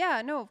gives. Right.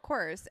 Yeah, no, of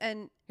course.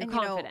 And you're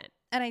confident.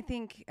 And I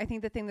think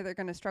the thing that they're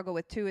going to struggle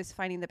with too is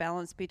finding the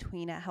balance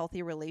between a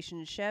healthy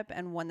relationship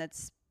and one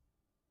that's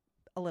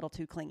a little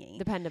too clingy.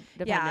 Dependent.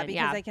 Yeah,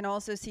 because I can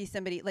also see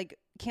somebody like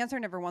Cancer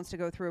never wants to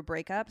go through a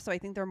breakup. So I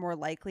think they're more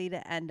likely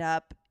to end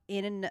up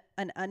in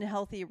an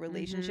unhealthy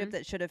relationship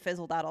that should have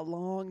fizzled out a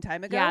long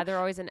time ago. Yeah, they're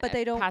always in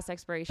past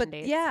expiration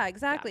dates. Yeah,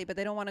 exactly. Yeah. But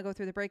they don't want to go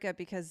through the breakup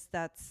because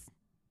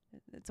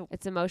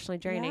it's emotionally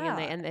draining,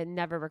 and they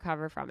never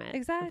recover from it.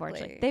 Exactly.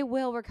 Unfortunately. They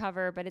will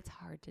recover, but it's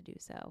hard to do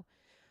so.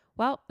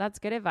 Well, that's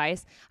good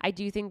advice. I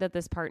do think that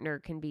this partner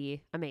can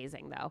be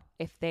amazing though.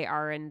 If they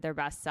are in their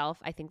best self,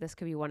 I think this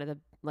could be one of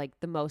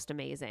the most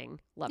amazing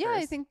lovers.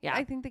 Yeah,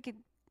 I think they could.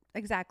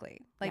 Exactly.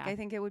 Like I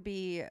think it would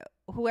be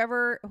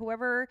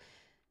whoever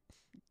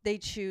they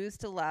choose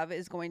to love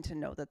is going to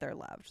know that they're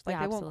loved. Like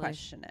they won't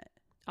question it.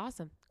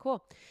 Awesome.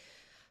 Cool.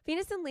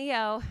 Venus and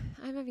Leo.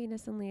 I'm a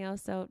Venus and Leo,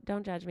 so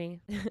don't judge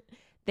me.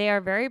 They are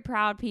very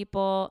proud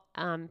people.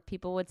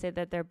 People would say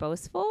that they're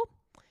boastful.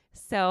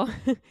 So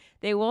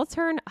they will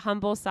turn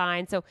humble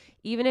signs. So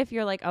even if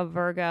you're like a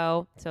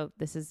Virgo, so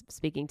this is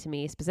speaking to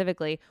me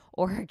specifically,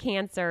 or a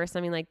Cancer or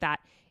something like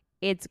that,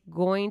 it's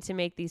going to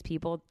make these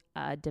people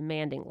a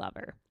demanding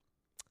lover.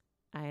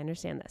 I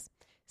understand this.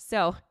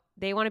 So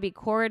they want to be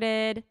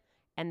courted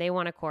and they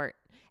want to court,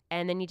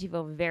 and they need to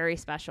feel very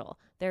special.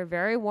 They're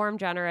very warm,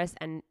 generous,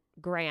 and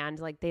grand.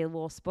 Like they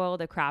will spoil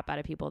the crap out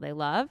of people they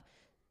love.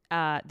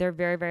 They're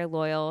very, very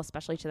loyal,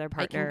 especially to their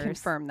partners. I can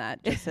confirm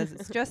that.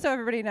 Just so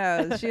everybody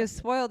knows, she has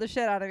spoiled the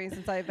shit out of me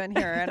since I've been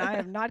here, and I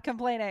am not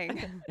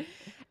complaining.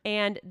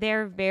 And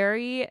they're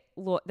very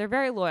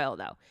loyal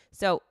though.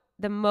 So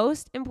the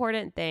most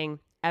important thing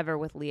ever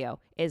with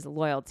Leo is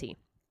loyalty.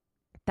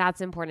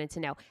 That's important to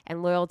know.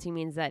 And loyalty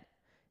means that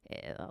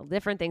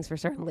different things for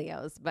certain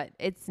Leos, but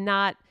it's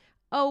not,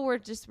 we're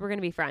going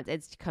to be friends.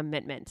 It's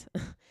commitment.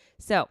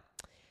 So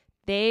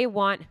they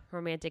want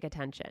romantic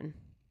attention.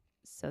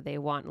 So they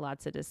want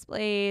lots of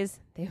displays.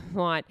 They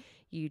want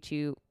you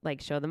to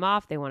like show them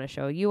off. They want to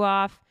show you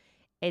off.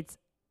 It's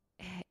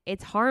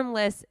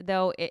harmless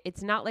though.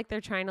 It's not like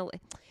they're trying to,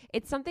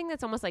 it's something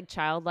that's almost like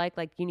childlike,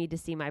 like you need to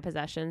see my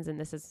possessions. And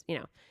this is,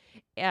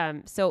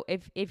 so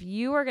if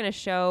you are going to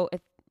show,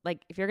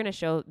 if you're going to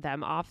show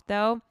them off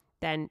though,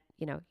 then,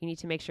 you need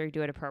to make sure you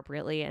do it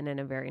appropriately and in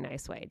a very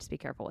nice way. Just be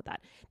careful with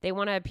that. They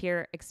want to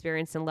appear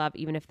experienced in love,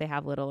 even if they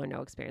have little or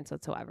no experience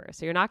whatsoever.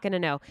 So you're not going to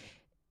know.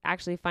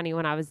 Actually, funny,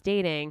 when I was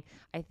dating,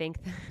 I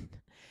think that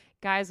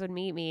guys would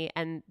meet me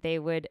and they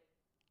would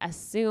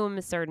assume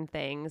certain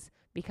things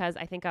because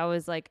I think I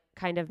was like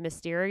kind of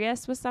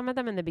mysterious with some of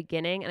them in the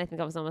beginning. And I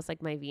think I was almost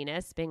like my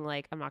Venus being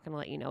like, I'm not going to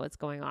let you know what's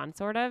going on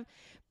sort of.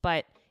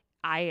 But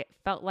I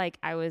felt like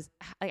I was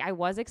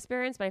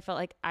experienced, but I felt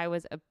like I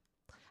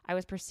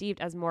was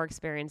perceived as more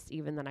experienced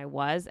even than I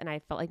was. And I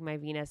felt like my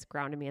Venus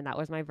grounded me, and that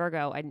was my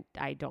Virgo.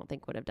 I don't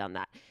think would have done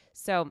that.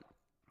 So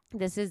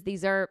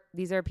these are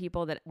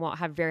people that won't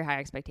have very high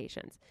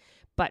expectations.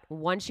 But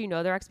once you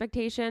know their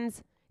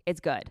expectations, it's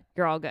good.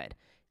 You're all good.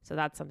 So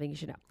that's something you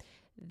should know.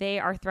 They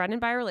are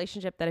threatened by a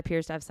relationship that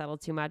appears to have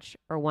settled too much,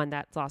 or one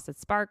that's lost its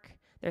spark.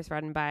 They're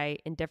threatened by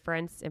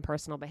indifference in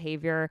personal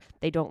behavior.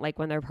 They don't like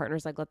when their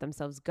partners let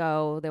themselves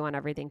go. They want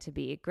everything to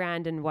be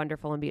grand and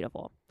wonderful and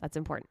beautiful. That's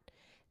important.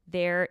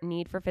 Their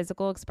need for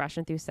physical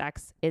expression through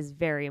sex is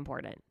very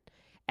important,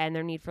 and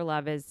their need for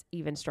love is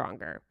even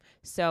stronger.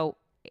 So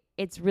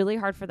it's really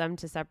hard for them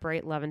to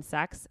separate love and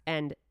sex,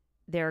 and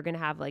they're going to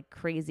have like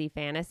crazy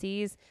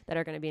fantasies that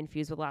are going to be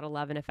infused with a lot of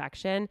love and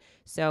affection.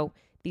 So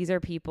these are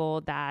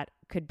people that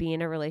could be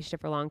in a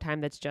relationship for a long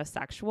time that's just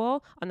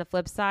sexual. On the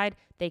flip side,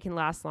 they can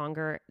last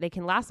longer. They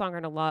can last longer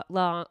in a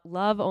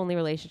love-only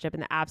relationship in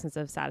the absence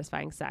of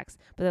satisfying sex,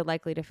 but they're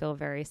likely to feel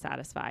very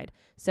satisfied.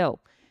 So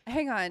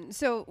hang on.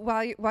 So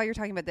while you're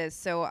talking about this,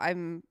 so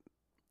I'm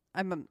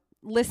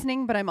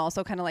listening, but I'm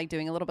also kind of like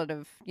doing a little bit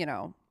of,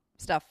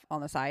 stuff on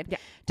the side. Yeah.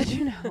 Did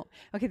you know?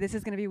 Okay, this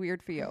is going to be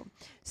weird for you.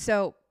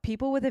 So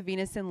people with a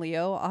Venus and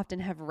Leo often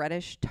have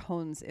reddish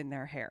tones in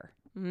their hair.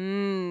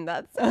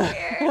 That's so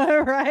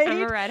weird. Right?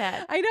 I'm a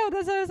redhead. I know.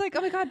 That's why I was like,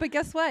 oh my God. But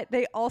guess what?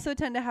 They also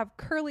tend to have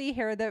curly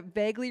hair that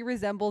vaguely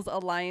resembles a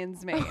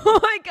lion's mane. Oh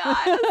my God.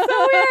 That's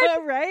so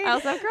weird. Right? I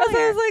also have So curly I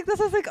hair.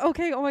 was like,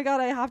 okay, oh my God,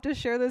 I have to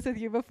share this with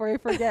you before I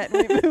forget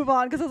and we move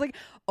on. Because I was like,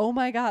 oh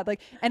my God. Like,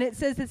 and it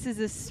says this is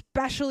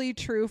especially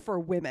true for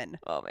women.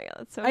 Oh my God.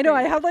 That's so I know.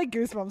 I crazy. have like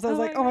goosebumps. I was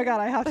like, oh my God,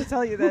 I have to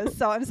tell you this.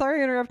 So I'm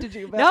sorry I interrupted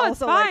you. But No,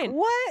 it's also like, fine.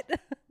 what?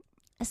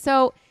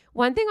 So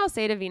one thing I'll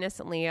say to Venus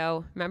and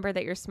Leo, remember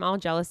that your small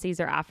jealousies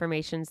are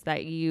affirmations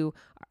that you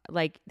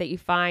like, that you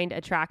find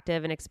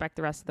attractive and expect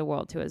the rest of the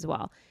world to as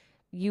well.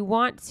 You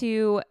want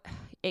to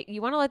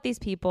let these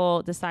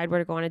people decide where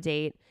to go on a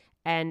date.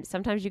 And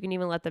sometimes you can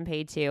even let them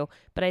pay too.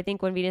 But I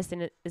think when Venus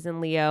is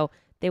in Leo,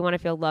 they want to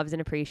feel loved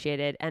and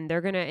appreciated. And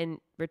they're going to, in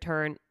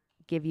return,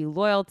 give you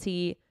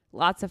loyalty,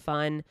 lots of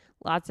fun,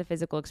 lots of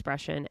physical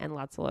expression, and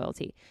lots of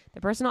loyalty. The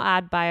personal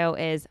ad bio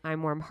is,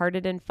 I'm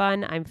warm-hearted and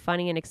fun. I'm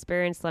funny and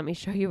experienced. Let me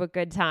show you a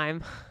good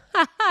time.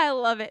 I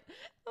love it.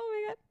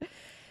 Oh my God.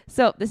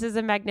 So this is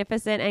a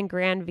magnificent and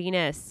grand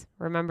Venus.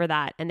 Remember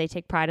that. And they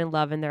take pride and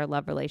love in their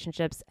love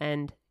relationships.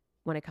 And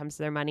when it comes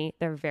to their money,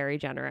 they're very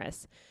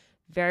generous,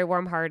 very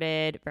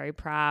warm-hearted, very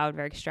proud,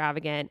 very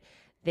extravagant.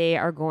 They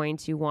are going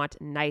to want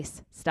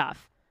nice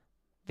stuff.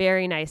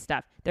 Very nice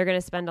stuff. They're going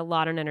to spend a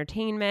lot on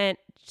entertainment,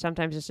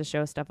 sometimes just to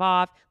show stuff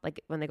off.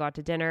 Like when they go out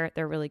to dinner,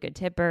 they're really good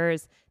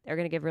tippers. They're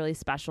going to give really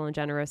special and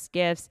generous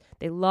gifts.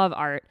 They love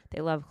art.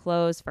 They love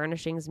clothes,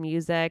 furnishings,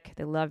 music.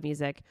 They love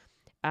music.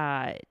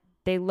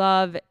 They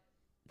love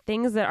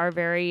things that are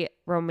very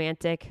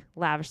romantic,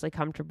 lavishly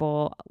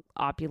comfortable,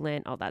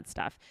 opulent, all that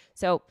stuff.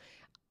 So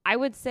I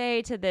would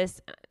say to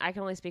this, I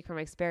can only speak from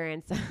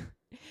experience,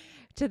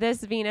 to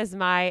this Venus,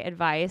 my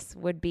advice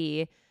would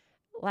be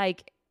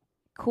like,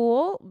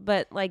 cool,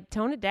 but like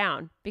tone it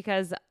down,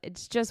 because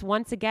it's just,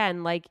 once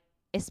again, like,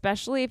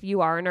 especially if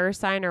you are an earth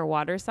sign or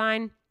water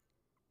sign,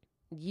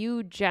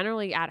 you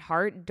generally at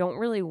heart don't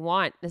really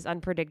want this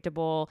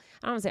unpredictable,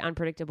 I don't want to say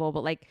unpredictable,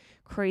 but like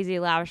crazy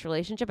lavish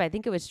relationship. I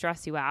think it would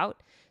stress you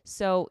out.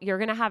 So you're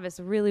going to have this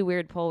really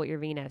weird pull with your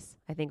Venus,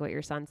 I think, with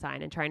your sun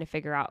sign, and trying to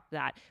figure out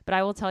that. But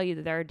I will tell you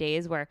that there are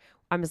days where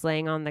I'm just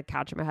laying on the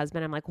couch with my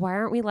husband. I'm like, why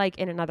aren't we like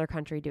in another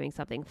country doing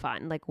something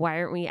fun? Like, why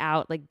aren't we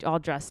out like all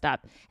dressed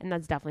up? And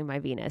that's definitely my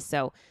Venus.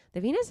 So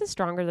the Venus is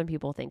stronger than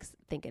people think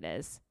it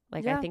is.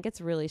 Like, Yeah. I think it's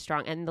really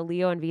strong. And the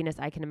Leo and Venus,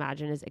 I can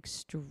imagine, is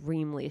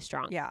extremely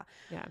strong. Yeah.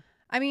 Yeah.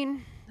 I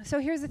mean, so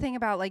here's the thing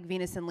about like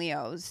Venus and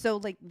Leo. So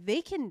like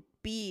they can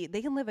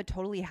live a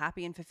totally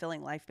happy and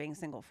fulfilling life being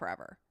single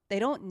forever. They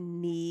don't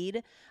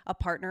need a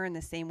partner in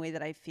the same way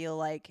that I feel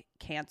like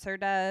Cancer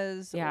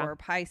does, Yeah. or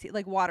Pisces,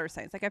 like water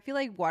signs. Like I feel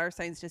like water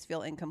signs just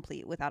feel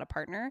incomplete without a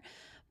partner,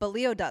 but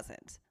Leo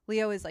doesn't.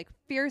 Leo is like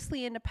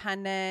fiercely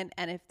independent.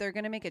 And if they're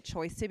going to make a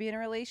choice to be in a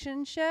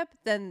relationship,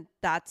 then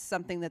that's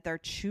something that they're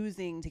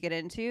choosing to get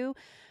into,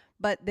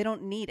 but they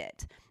don't need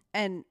it.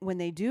 And when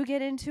they do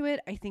get into it,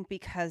 I think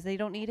because they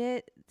don't need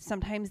it,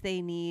 sometimes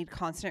they need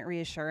constant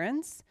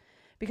reassurance,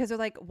 because they're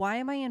like, why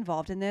am I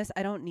involved in this?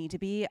 I don't need to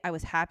be. I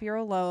was happier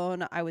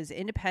alone. I was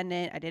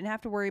independent. I didn't have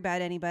to worry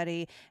about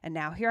anybody. And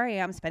now here I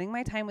am spending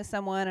my time with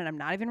someone, and I'm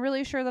not even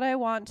really sure that I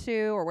want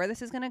to or where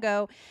this is going to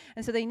go.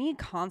 And so they need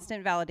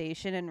constant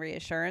validation and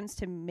reassurance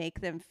to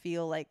make them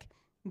feel like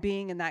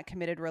being in that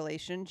committed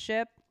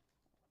relationship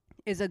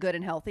is a good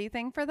and healthy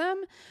thing for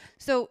them.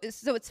 So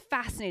it's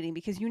fascinating,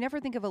 because you never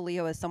think of a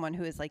Leo as someone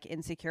who is like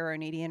insecure or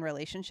needy in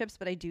relationships,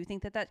 but I do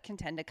think that can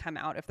tend to come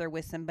out if they're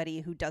with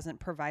somebody who doesn't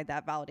provide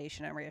that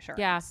validation and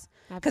reassurance. Yeah.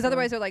 Because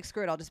otherwise they're like,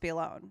 screw it, I'll just be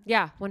alone.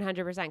 Yeah, 100%.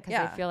 Because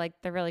Yeah. they feel like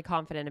they're really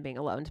confident in being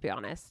alone, to be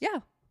honest. Yeah. Cool.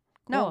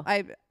 No,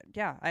 I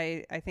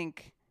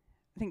think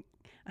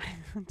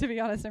to be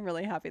honest, I'm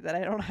really happy that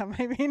I don't have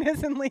my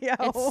Venus in Leo.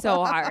 It's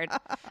so hard.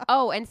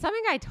 Oh, and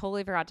something I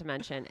totally forgot to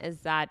mention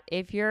is that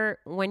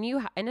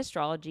in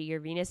astrology, your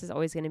Venus is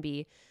always going to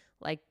be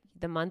like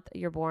the month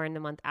you're born,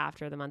 the month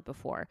after, the month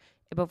before.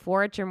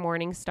 Before it's your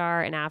morning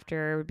star, and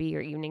after would be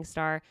your evening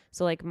star.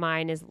 So like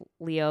mine is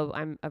Leo,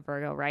 I'm a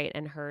Virgo, right?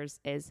 And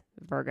hers is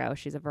Virgo.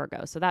 She's a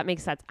Virgo. So that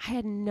makes sense. I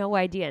had no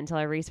idea until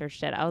I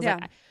researched it. I was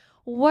like,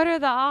 what are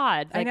the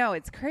odds? I Like, know,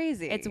 it's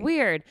crazy. it's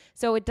weird.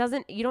 So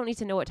you don't need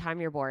to know what time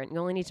you're born. You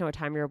only need to know what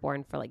time you were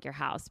born for like your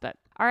house. But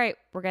all right,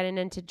 we're getting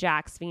into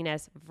Jack's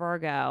Venus,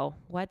 Virgo.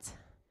 What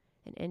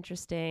an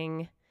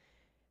interesting,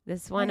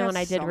 this one, got when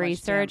I did so much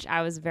research,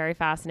 I was very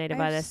fascinated I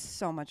by have this.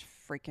 so much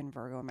freaking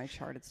Virgo in my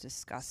chart. It's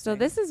disgusting. So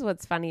this is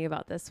what's funny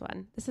about this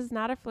one. This is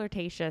not a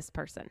flirtatious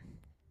person,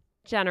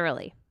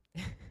 generally.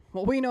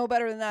 Well, we know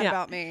better than that Yeah.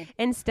 about me.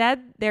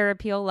 Instead, their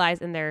appeal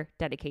lies in their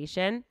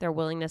dedication, their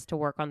willingness to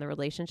work on the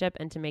relationship,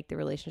 and to make the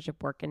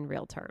relationship work in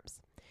real terms.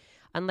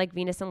 Unlike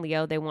Venus and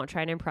Leo, they won't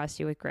try to impress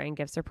you with grand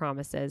gifts or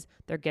promises.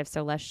 Their gifts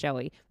are less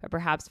showy, but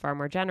perhaps far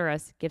more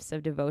generous, gifts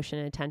of devotion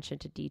and attention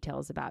to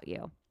details about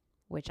you,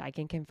 which I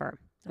can confirm.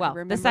 Well,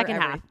 the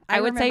second half. I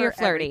would say you're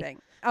flirty.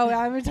 Everything. Oh,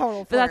 I'm a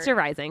total flirt. But that's your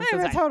rising. so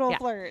I'm a it's fine. total Yeah.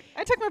 flirt.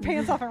 I took my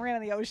pants off and ran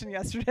in the ocean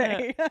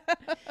yesterday.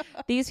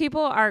 These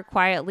people are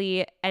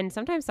quietly and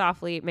sometimes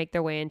softly make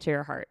their way into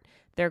your heart.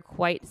 They're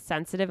quite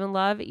sensitive in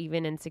love,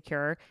 even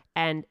insecure,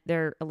 and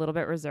they're a little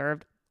bit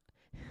reserved.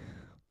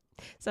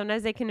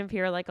 Sometimes they can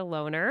appear like a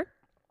loner.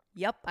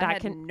 Yep. That I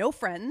had no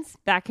friends.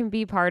 That can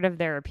be part of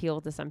their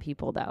appeal to some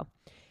people, though.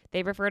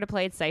 They prefer to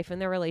play it safe in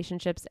their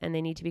relationships, and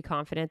they need to be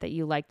confident that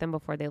you like them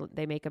before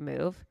they make a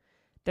move.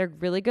 They're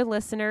really good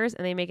listeners,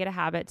 and they make it a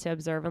habit to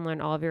observe and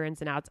learn all of your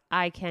ins and outs.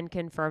 I can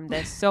confirm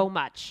this so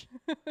much.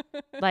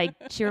 Like,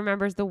 she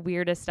remembers the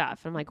weirdest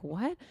stuff. I'm like,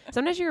 what?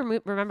 Sometimes she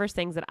remembers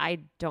things that I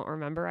don't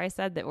remember I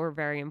said that were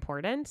very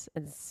important.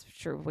 It's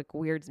sure like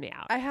weirds me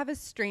out. I have a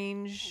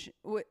strange,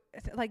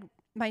 like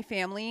my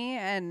family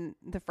and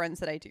the friends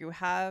that I do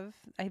have,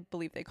 I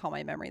believe they call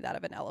my memory that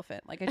of an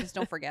elephant. Like I just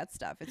don't forget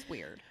stuff. It's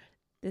weird.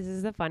 This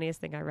is the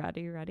funniest thing I read. Are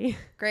you ready?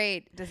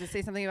 Great. Does it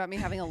say something about me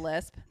having a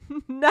lisp?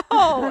 No.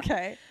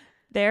 Okay.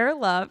 Their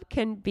love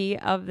can be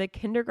of the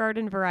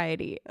kindergarten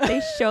variety.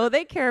 They show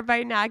they care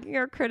by nagging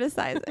or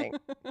criticizing.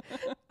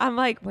 I'm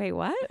like, wait,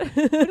 what?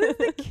 What is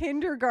the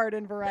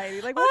kindergarten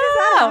variety? Like, what does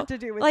that have to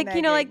do with like, nagging?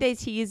 you know, like they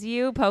tease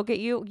you, poke at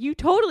you. You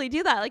totally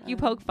do that. Like you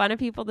poke fun at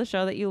people to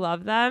show that you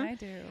love them. I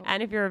do.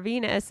 And if you're a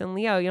Venus and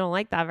Leo, you don't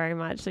like that very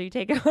much. So you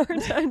take a hard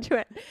time to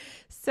it.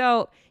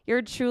 So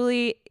you're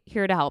truly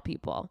here to help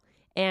people.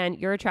 And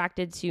you're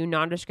attracted to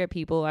nondescript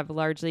people who have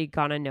largely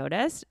gone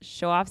unnoticed.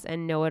 Show-offs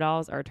and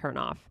know-it-alls are a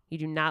turn-off. You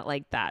do not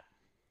like that,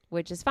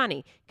 which is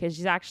funny because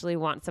you actually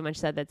want someone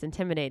said that's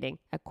intimidating.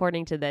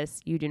 According to this,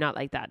 you do not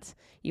like that.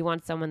 You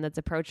want someone that's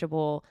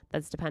approachable,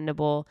 that's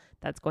dependable,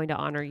 that's going to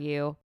honor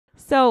you.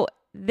 So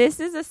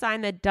this is a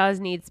sign that does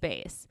need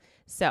space.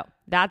 So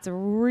that's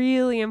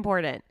really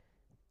important.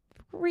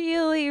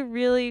 Really,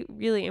 really,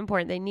 really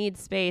important. They need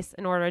space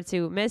in order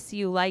to miss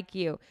you, like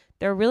you.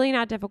 They're really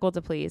not difficult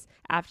to please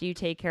after you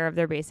take care of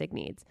their basic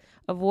needs.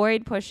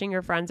 Avoid pushing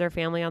your friends or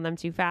family on them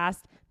too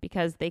fast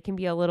because they can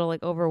be a little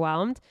like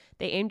overwhelmed.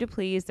 They aim to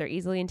please. They're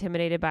easily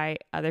intimidated by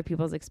other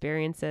people's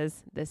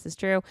experiences. This is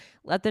true.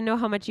 Let them know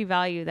how much you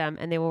value them,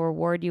 and they will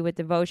reward you with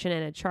devotion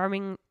and a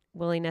charming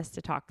willingness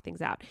to talk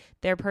things out.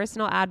 Their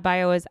personal ad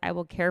bio is, I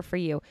will care for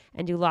you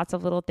and do lots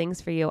of little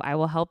things for you. I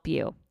will help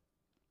you.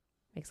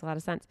 Makes a lot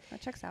of sense. That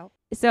checks out.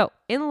 So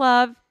in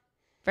love,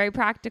 very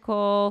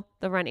practical.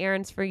 They'll run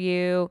errands for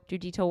you, do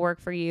detail work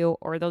for you,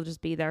 or they'll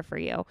just be there for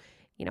you.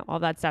 You know, all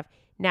that stuff.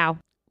 Now,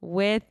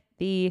 with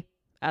the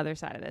other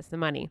side of this, the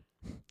money,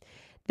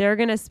 they're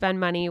going to spend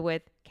money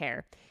with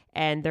care,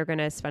 and they're going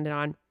to spend it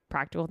on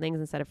practical things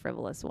instead of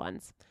frivolous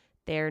ones.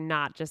 They're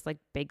not just like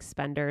big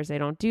spenders. They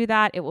don't do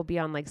that. It will be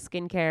on like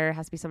skincare. It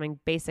has to be something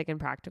basic and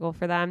practical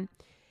for them.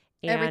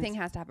 And everything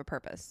has to have a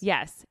purpose.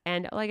 yes.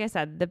 And like I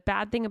said, the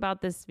bad thing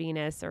about this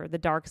Venus, or the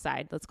dark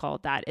side, let's call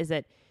it that, is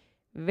that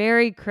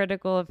very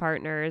critical of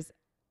partners.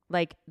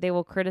 Like they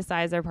will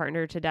criticize their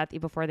partner to death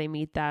before they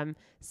meet them.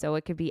 So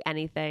it could be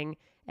anything.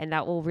 And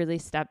that will really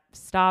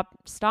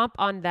stomp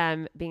on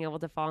them being able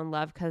to fall in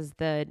love because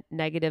the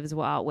negatives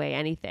will outweigh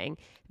anything.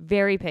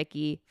 Very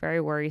picky, very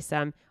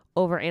worrisome,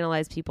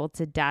 overanalyze people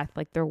to death,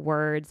 like their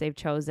words they've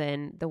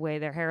chosen, the way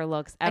their hair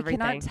looks,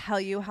 everything. I cannot tell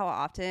you how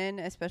often,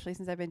 especially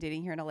since I've been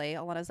dating here in LA,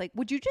 Alana's like,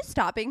 would you just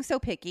stop being so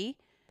picky?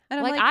 And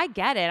I'm like, I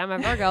get it. I'm a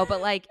Virgo,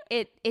 but like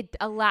it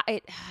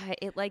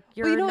like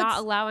you're Well, you know, not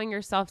allowing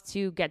yourself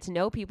to get to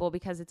know people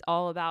because it's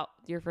all about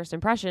your first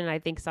impression. And I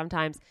think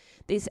sometimes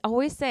they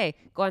always say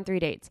go on 3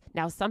 dates.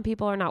 Now, some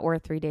people are not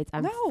worth 3 dates.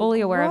 I'm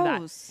fully aware of that,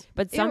 gross.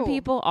 but some Ew.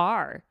 people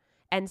are.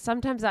 And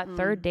sometimes that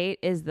third date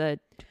is the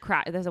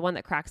there's the one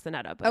that cracks the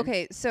nut open.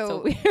 Okay,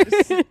 so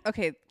weird.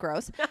 okay,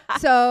 gross.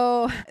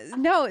 So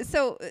no,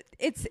 so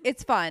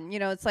it's fun. You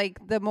know, it's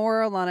like the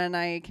more Alana and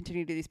I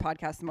continue to do these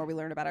podcasts, the more we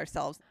learn about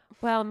ourselves.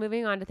 Well,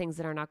 moving on to things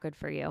that are not good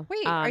for you.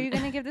 Wait, are you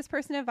going to give this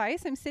person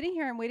advice? I'm sitting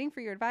here. I'm waiting for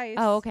your advice.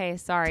 Oh, okay.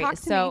 Sorry. Talk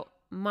to So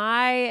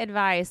my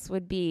advice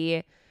would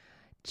be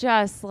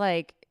just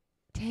like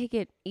take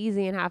it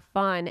easy and have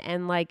fun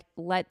and like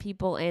let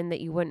people in that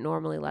you wouldn't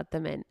normally let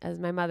them in. As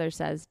my mother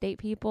says, date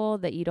people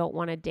that you don't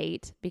want to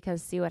date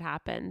because see what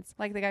happens.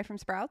 Like the guy from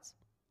Sprouts?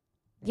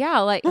 Yeah,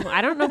 like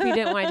I don't know if you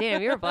didn't want to date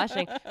him. You were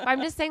blushing. But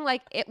I'm just saying,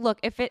 like, look,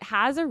 if it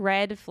has a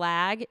red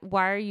flag,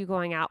 why are you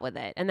going out with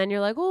it? And then you're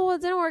like, oh, well,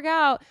 it didn't work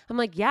out. I'm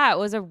like, yeah, it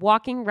was a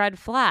walking red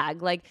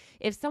flag. Like,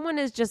 if someone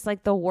is just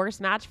like the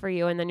worst match for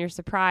you and then you're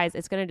surprised,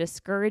 it's going to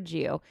discourage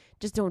you.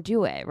 Just don't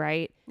do it,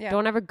 right? Yeah.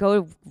 Don't ever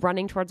go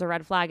running towards a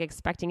red flag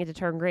expecting it to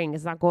turn green.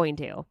 It's not going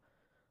to.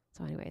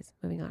 So anyways,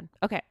 moving on.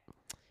 Okay.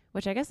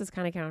 Which I guess is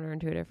kind of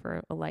counterintuitive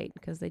for a light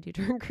because they do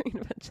turn green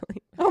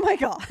eventually. Oh my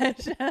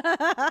gosh.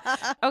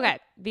 Okay,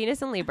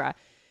 Venus and Libra.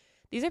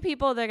 These are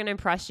people that are going to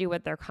impress you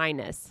with their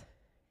kindness,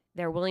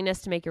 their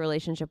willingness to make your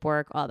relationship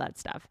work, all that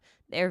stuff.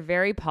 They're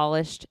very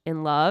polished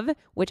in love,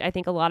 which I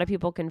think a lot of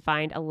people can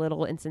find a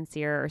little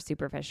insincere or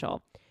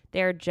superficial.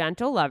 They're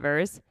gentle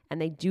lovers, and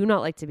they do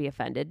not like to be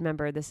offended.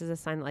 Remember, this is a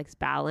sign that likes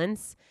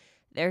balance.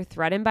 They're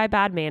threatened by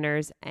bad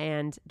manners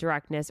and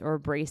directness or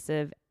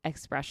abrasive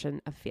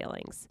expression of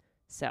feelings.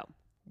 So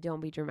don't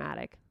be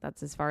dramatic.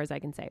 That's as far as I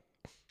can say.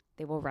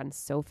 They will run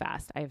so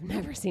fast. I have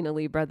never seen a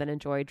Libra that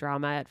enjoy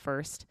drama at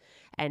first,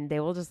 and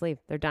they will just leave.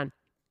 They're done.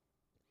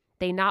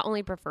 They not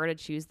only prefer to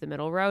choose the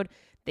middle road,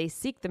 They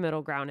seek the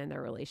middle ground in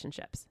their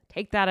relationships.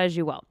 Take that as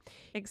you will.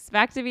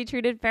 Expect to be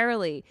treated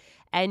fairly.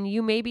 And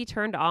you may be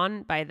turned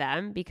on by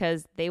them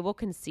because they will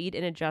concede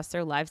and adjust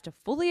their lives to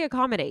fully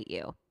accommodate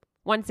you.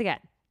 Once again,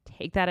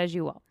 take that as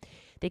you will.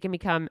 They can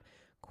become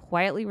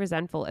quietly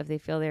resentful if they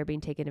feel they're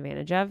being taken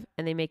advantage of,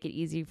 and they make it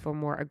easy for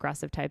more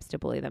aggressive types to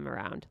bully them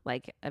around,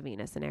 like a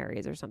Venus and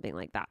Aries or something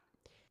like that.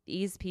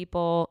 These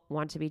people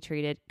want to be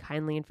treated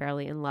kindly and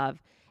fairly in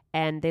love,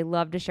 and they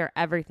love to share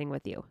everything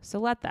with you. So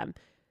let them.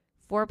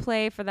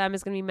 Foreplay for them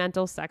is going to be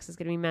mental. Sex is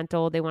going to be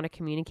mental. They want to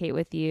communicate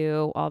with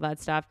you, all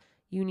that stuff.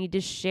 You need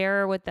to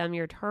share with them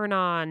your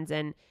turn-ons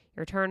and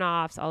your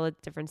turn-offs, all the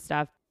different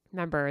stuff.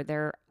 Remember,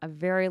 they're a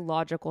very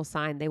logical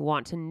sign. They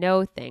want to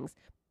know things,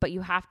 but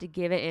you have to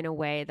give it in a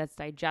way that's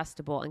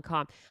digestible and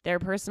calm. Their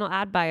personal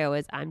ad bio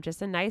is, I'm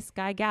just a nice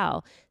guy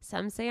gal.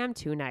 Some say I'm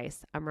too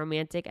nice. I'm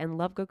romantic and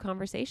love good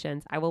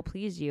conversations. I will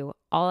please you.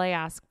 All I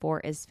ask for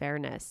is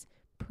fairness.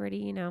 Pretty,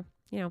 you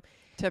know.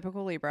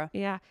 Typical Libra.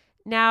 Yeah.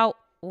 Now,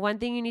 one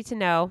thing you need to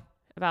know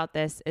about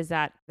this is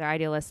that they're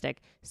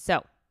idealistic.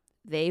 So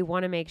they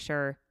want to make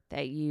sure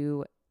that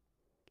it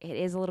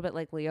is a little bit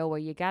like Leo, where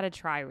you got to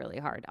try really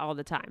hard all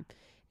the time.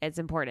 It's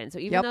important. So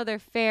even though they're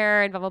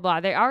fair and blah, blah, blah,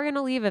 they are going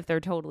to leave if they're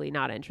totally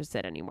not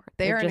interested anymore.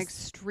 They are an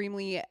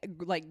extremely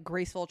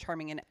graceful,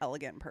 charming, and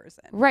elegant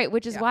person. Right.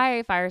 Which is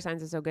why fire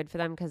signs are so good for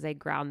them, because they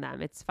ground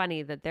them. It's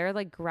funny that they're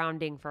like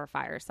grounding for a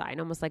fire sign,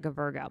 almost like a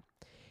Virgo.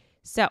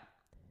 So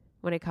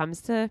when it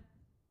comes to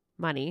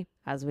money,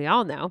 as we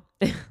all know,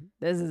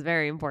 this is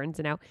very important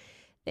to know,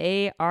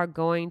 they are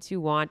going to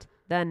want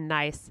the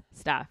nice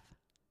stuff.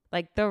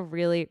 Like the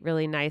really,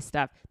 really nice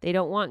stuff. They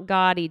don't want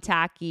gaudy,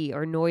 tacky,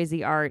 or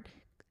noisy art,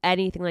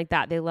 anything like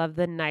that. They love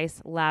the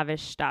nice,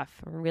 lavish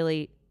stuff,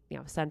 really,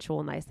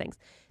 sensual, nice things.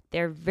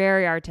 They're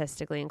very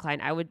artistically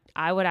inclined. I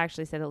would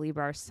actually say that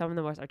Libra are some of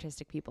the most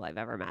artistic people I've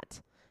ever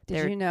met.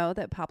 Did you know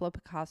that Pablo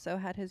Picasso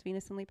had his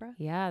Venus in Libra?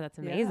 Yeah, that's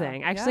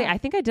amazing. Yeah, Actually, I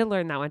think I did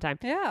learn that one time.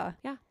 Yeah.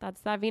 Yeah, that's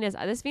that Venus.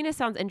 This Venus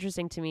sounds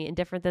interesting to me and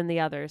different than the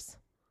others.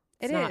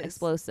 It's not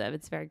explosive.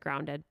 It's very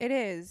grounded. It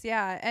is,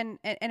 yeah. And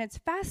it's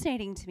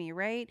fascinating to me,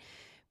 right?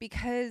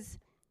 Because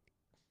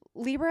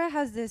Libra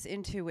has this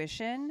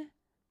intuition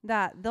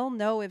that they'll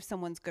know if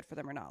someone's good for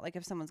them or not, like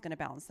if someone's going to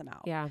balance them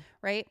out. Yeah.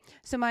 Right?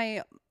 So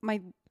my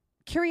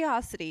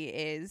curiosity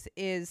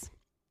is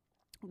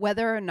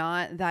whether or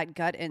not that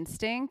gut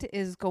instinct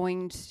is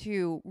going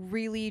to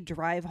really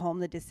drive home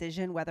the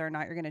decision whether or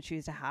not you're going to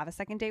choose to have a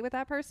second date with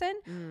that person,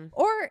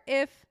 or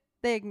if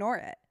they ignore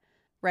it,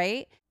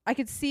 right? I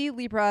could see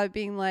Libra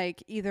being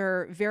like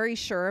either very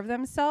sure of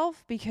themselves,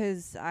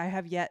 because I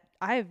have yet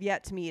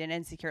to meet an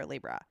insecure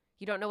Libra.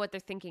 You don't know what they're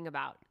thinking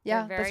about.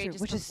 Yeah, that's true,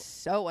 which is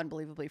so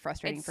unbelievably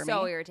frustrating for me. It's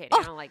so irritating.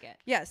 I don't like it.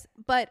 Yes,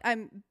 but I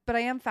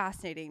am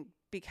fascinating,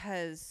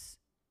 because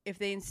if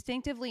they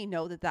instinctively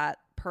know that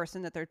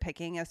person that they're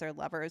picking as their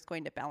lover is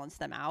going to balance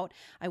them out,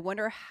 I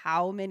wonder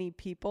how many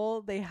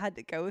people they had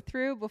to go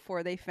through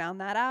before they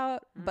found that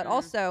out. But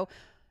also,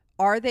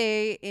 are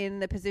they in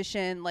the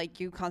position, like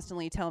you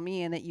constantly tell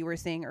me and that you were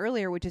saying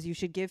earlier, which is you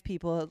should give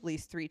people at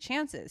least 3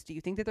 chances? Do you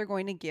think that they're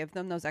going to give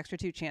them those extra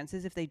 2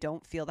 chances if they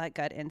don't feel that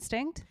gut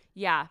instinct?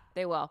 Yeah,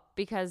 they will,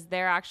 because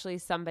they're actually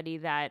somebody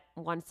that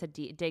wants to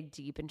dig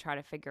deep and try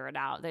to figure it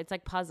out. It's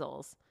like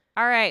puzzles.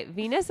 All right,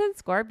 Venus and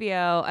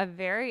Scorpio, a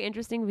very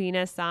interesting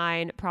Venus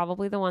sign,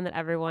 probably the one that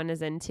everyone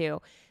is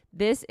into.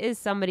 This is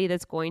somebody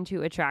that's going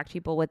to attract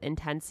people with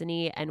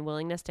intensity and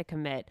willingness to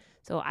commit.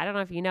 So I don't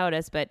know if you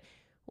noticed, but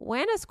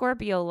when a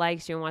Scorpio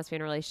likes you and wants to be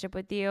in a relationship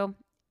with you,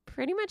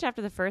 pretty much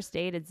after the first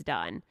date, it's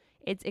done.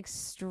 It's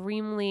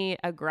extremely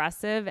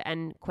aggressive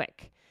and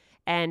quick.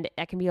 And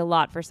that can be a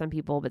lot for some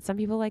people, but some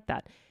people like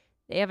that.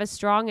 They have a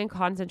strong and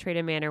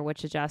concentrated manner, which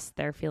suggests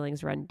their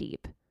feelings run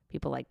deep.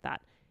 People like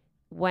that.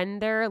 When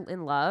they're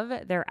in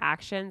love, their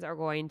actions are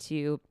going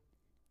to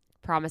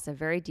promise a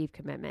very deep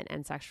commitment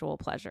and sexual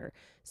pleasure.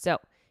 So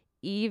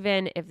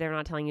even if they're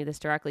not telling you this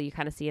directly, you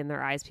kind of see in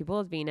their eyes. People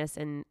with Venus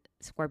and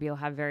Scorpio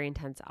have very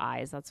intense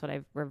eyes. That's what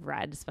I've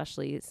read,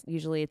 especially.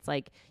 Usually it's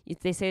like,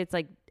 they say it's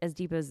like as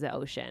deep as the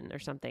ocean or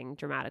something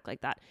dramatic like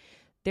that.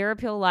 Their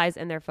appeal lies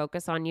in their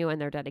focus on you and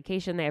their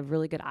dedication. They have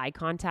really good eye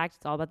contact.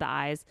 It's all about the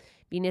eyes.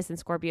 Venus and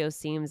Scorpio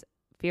seems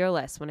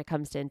fearless when it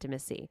comes to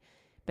intimacy.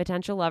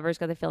 Potential lovers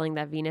get the feeling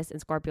that Venus and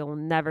Scorpio will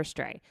never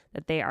stray,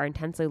 that they are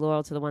intensely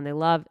loyal to the one they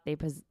love. They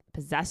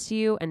possess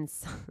you and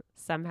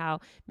somehow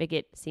make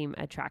it seem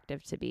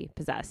attractive to be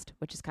possessed,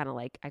 which is kind of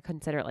like, I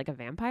consider it like a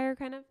vampire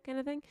kind of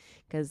thing,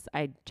 because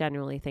I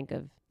generally think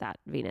of that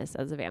Venus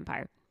as a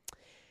vampire.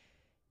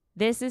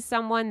 This is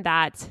someone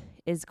that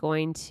is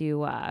going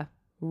to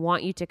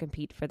want you to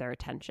compete for their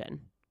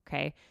attention.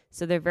 Okay.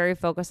 So they're very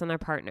focused on their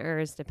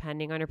partners.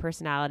 Depending on your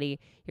personality,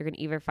 you're going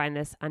to either find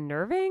this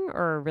unnerving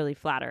or really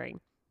flattering.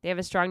 They have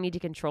a strong need to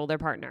control their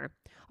partner.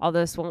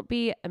 Although this won't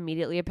be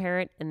immediately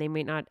apparent and they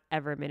may not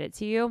ever admit it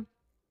to you,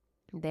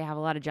 they have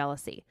a lot of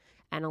jealousy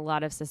and a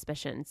lot of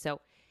suspicion.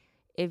 So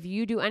if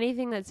you do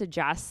anything that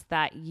suggests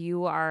that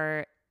you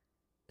are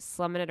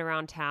slumming it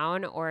around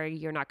town or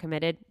you're not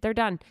committed, they're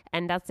done.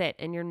 And that's it.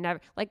 And you're never,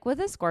 like with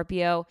a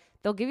Scorpio,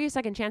 they'll give you a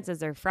second chance as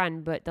their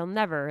friend, but they'll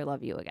never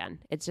love you again.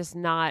 It's just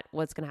not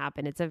what's going to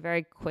happen. It's a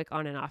very quick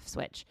on and off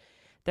switch.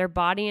 Their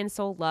body and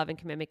soul love and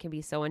commitment can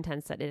be so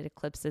intense that it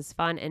eclipses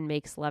fun and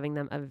makes loving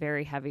them a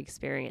very heavy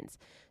experience.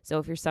 So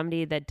if you're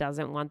somebody that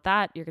doesn't want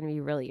that, you're going to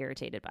be really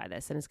irritated by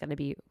this and it's going to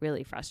be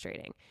really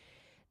frustrating.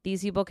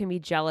 These people can be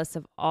jealous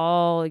of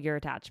all your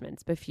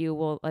attachments, but few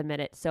will admit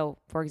it. So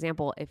for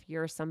example, if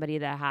you're somebody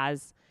that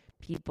has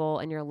people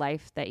in your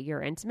life that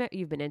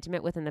you've been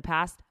intimate with in the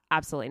past,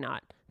 absolutely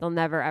not. They'll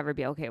never ever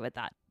be okay with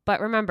that.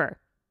 But remember,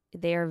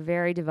 they are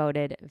very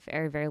devoted,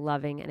 very, very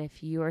loving. And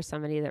if you are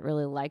somebody that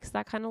really likes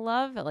that kind of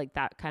love, like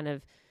that kind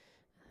of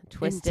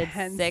twisted,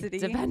 Intensity.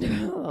 sick,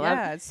 dependent love,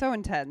 Yeah, it's so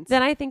intense.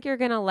 then I think you're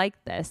going to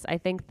like this. I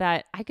think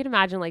that I could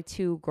imagine like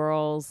two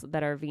girls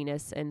that are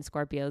Venus and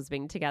Scorpios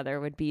being together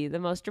would be the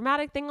most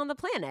dramatic thing on the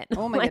planet.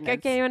 Oh my like, goodness. I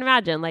can't even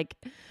imagine. Like,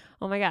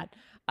 oh my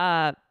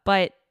God.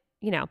 But,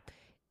 you know,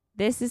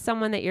 this is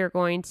someone that you're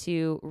going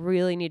to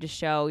really need to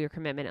show your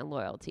commitment and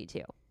loyalty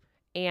to.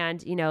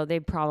 And, you know, they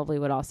probably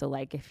would also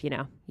like if, you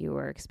know, you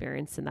were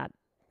experienced in that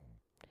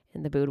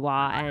in the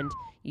boudoir and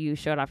you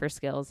showed off your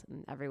skills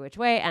in every which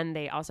way. And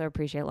they also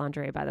appreciate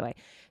lingerie, by the way.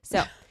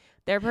 So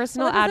their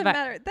personal Well, that doesn't advice.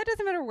 matter. That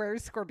doesn't matter where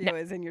Scorpio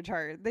is in your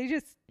chart. They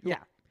just, yeah.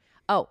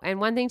 Oh, and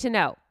one thing to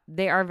know,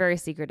 they are very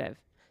secretive.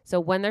 So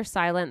when they're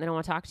silent, they don't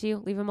want to talk to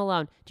you, leave them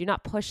alone. Do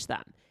not push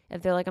them.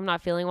 If they're like, I'm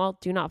not feeling well,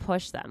 do not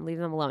push them. Leave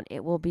them alone.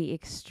 It will be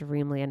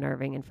extremely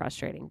unnerving and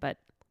frustrating, but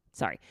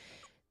sorry.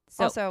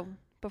 So Also,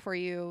 before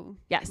you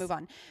yes. move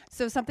on.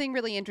 So something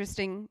really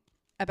interesting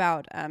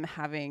about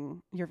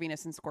having your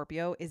Venus in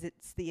Scorpio is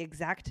it's the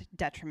exact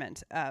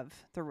detriment of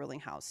the ruling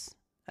house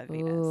of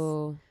Venus,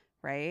 Ooh.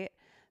 right?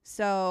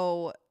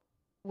 So,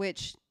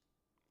 which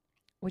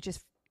is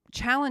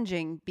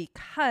challenging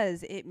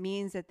because it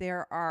means that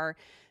there are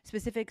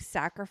specific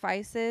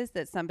sacrifices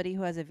that somebody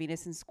who has a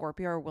Venus in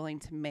Scorpio are willing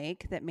to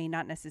make that may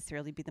not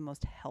necessarily be the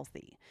most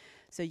healthy.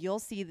 So you'll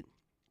see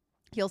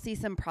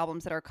some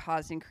problems that are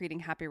caused in creating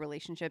happy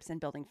relationships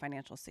and building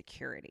financial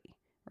security,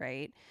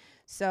 right?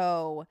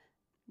 So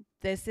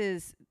this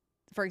is,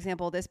 for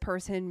example, this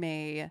person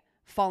may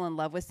fall in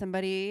love with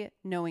somebody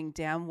knowing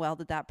damn well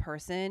that that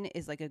person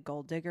is like a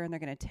gold digger and they're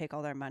going to take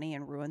all their money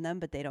and ruin them,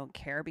 but they don't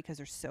care because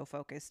they're so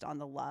focused on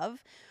the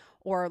love,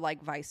 or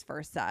like vice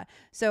versa.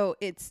 So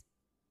it's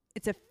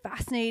a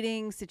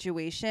fascinating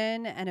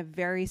situation and a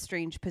very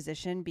strange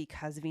position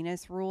because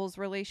Venus rules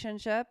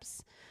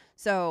relationships.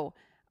 So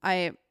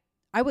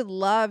I would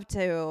love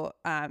to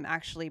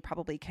actually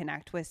probably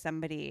connect with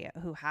somebody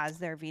who has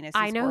their Venus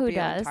in I know who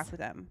Scorpio and does. talk with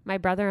them. My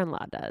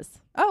brother-in-law does.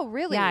 Oh,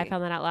 really? Yeah, I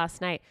found that out last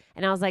night.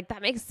 And I was like,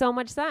 that makes so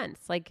much sense.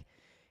 Like,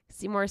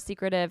 see, more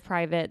secretive,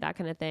 private, that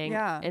kind of thing.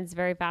 Yeah. And it's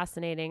very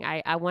fascinating.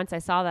 I once I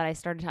saw that, I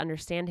started to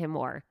understand him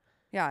more.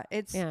 Yeah,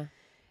 Yeah.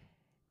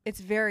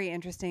 it's very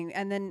interesting.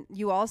 And then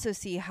you also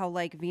see how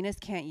like Venus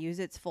can't use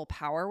its full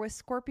power with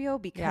Scorpio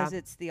because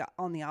it's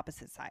on the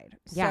opposite side.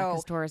 Yeah, So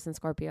because Taurus and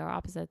Scorpio are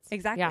opposites.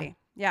 exactly.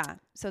 Yeah.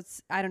 So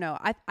it's, I don't know.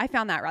 I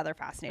found that rather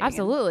fascinating.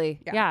 Absolutely.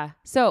 yeah. Yeah.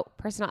 So,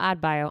 personal ad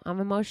bio. I'm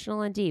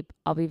emotional and deep.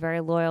 I'll be very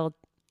loyal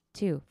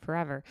too,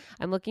 forever.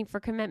 I'm looking for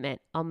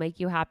commitment. I'll make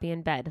you happy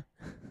in bed.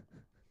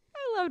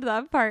 I loved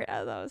that part.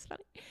 Oh, that was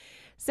funny.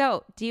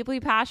 So, deeply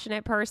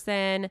passionate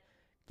person,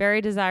 very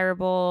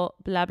desirable,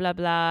 blah, blah,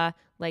 blah.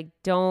 Like,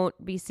 don't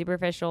be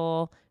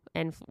superficial.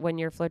 And when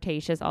you're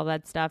flirtatious, all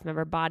that stuff.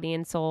 Remember, body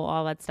and soul,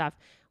 all that stuff.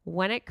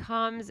 When it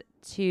comes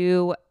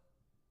to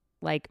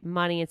like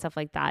money and stuff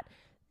like that,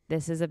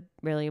 this is a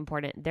really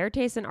important. Their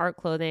taste in art,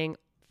 clothing,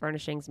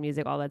 furnishings,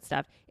 music, all that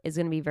stuff is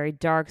going to be very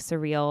dark,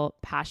 surreal,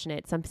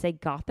 passionate. Some say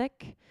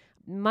gothic.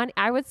 Money,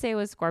 I would say,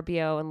 with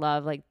Scorpio and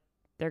love, like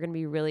they're going to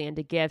be really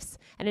into gifts.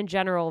 And in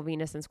general,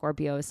 Venus and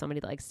Scorpio is somebody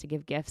that likes to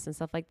give gifts and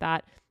stuff like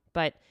that.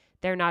 But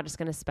they're not just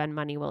going to spend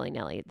money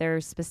willy-nilly. They're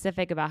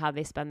specific about how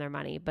they spend their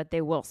money, but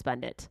they will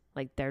spend it.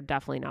 Like, they're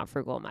definitely not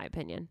frugal, in my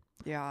opinion.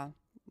 Yeah.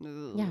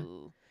 Yeah.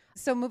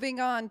 So moving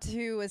on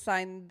to a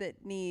sign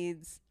that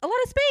needs a lot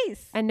of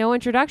space. And no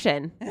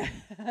introduction.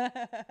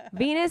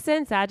 Venus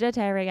and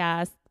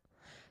Sagittarius.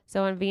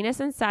 So when Venus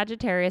and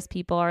Sagittarius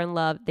people are in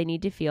love, they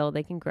need to feel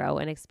they can grow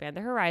and expand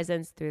their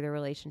horizons through their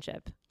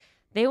relationship.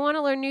 They want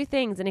to learn new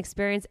things and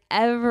experience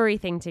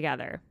everything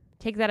together.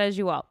 Take that as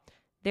you will.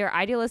 They're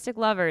idealistic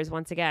lovers,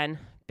 once again,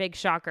 big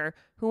shocker,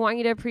 who want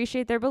you to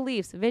appreciate their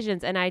beliefs,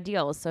 visions, and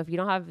ideals. So if you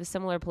don't have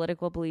similar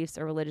political beliefs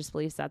or religious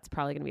beliefs, that's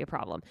probably going to be a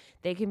problem.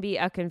 They can be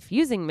a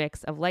confusing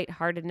mix of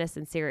lightheartedness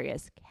and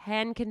serious.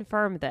 Can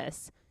confirm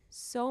this.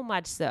 So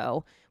much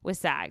so with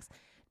Sags.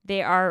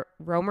 They are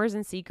roamers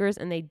and seekers,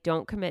 and they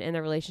don't commit in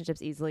their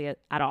relationships easily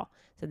at all.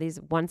 So these,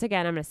 once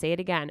again, I'm going to say it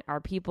again, are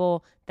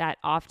people that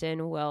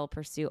often will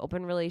pursue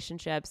open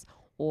relationships,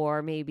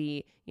 or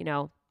maybe, you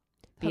know,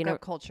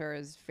 Hookup culture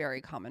is very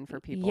common for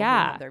people who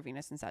Yeah. have their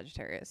Venus and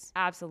Sagittarius.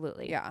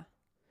 Absolutely. Yeah.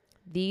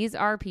 These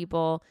are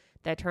people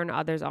that turn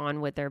others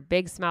on with their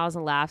big smiles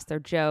and laughs, their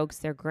jokes,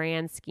 their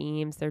grand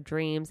schemes, their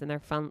dreams, and their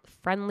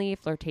friendly,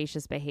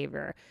 flirtatious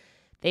behavior.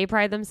 They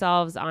pride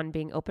themselves on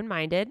being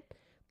open-minded,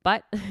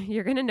 but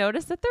you're going to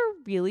notice that they're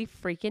really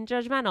freaking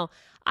judgmental.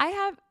 I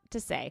have to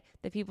say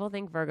that people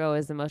think Virgo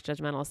is the most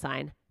judgmental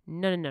sign.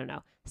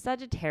 No.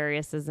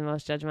 Sagittarius is the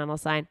most judgmental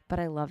sign, but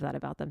I love that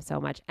about them so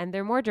much. And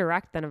they're more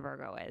direct than a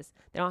Virgo is.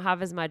 They don't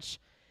have as much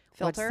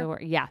Filter? What's the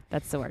word? Yeah,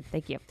 that's the word.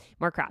 Thank you.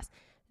 More cross.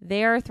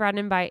 They are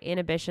threatened by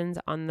inhibitions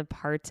on the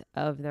part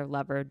of their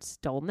lover's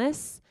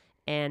dullness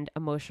and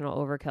emotional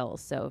overkill.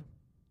 So,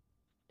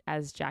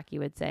 as Jackie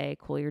would say,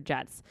 cool your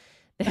jets.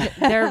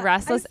 They're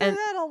restless I say and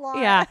that a lot.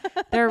 yeah,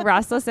 they're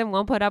restless and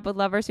won't put up with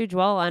lovers who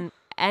dwell on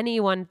any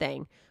one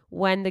thing.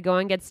 When the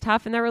going gets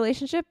tough in their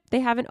relationship,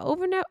 they have an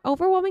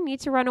overwhelming need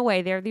to run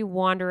away. They're the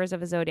wanderers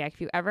of a zodiac.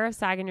 If you ever have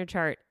Sag in your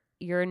chart,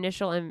 your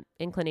initial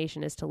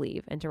inclination is to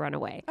leave and to run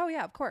away. Oh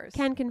yeah, of course.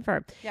 Can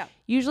confirm. Yeah.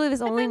 Usually this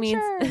only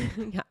means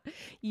Adventure.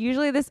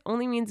 Usually this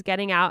only means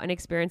getting out and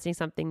experiencing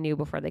something new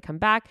before they come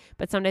back,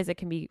 but sometimes it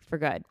can be for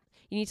good.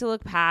 You need to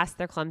look past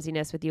their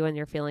clumsiness with you and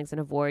your feelings and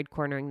avoid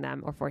cornering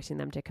them or forcing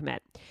them to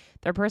commit.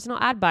 Their personal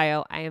ad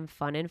bio: I am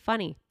fun and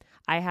funny.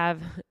 I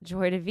have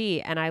joy to be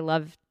and I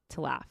love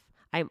to laugh.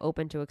 I am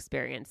open to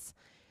experience.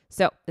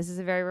 So this is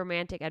a very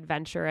romantic,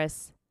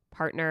 adventurous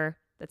partner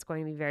that's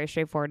going to be very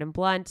straightforward and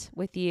blunt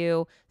with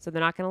you. So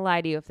they're not going to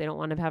lie to you if they don't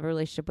want to have a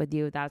relationship with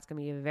you. That's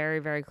going to be very,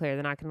 very clear.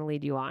 They're not going to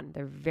lead you on.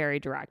 They're very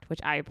direct,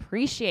 which I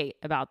appreciate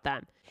about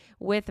them.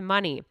 With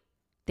money,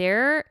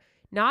 they're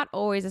not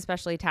always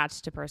especially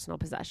attached to personal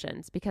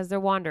possessions because they're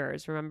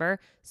wanderers, remember?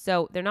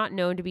 So they're not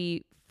known to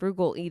be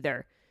frugal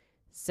either.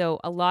 So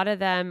a lot of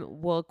them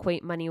will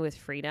equate money with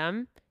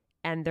freedom,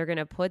 and they're going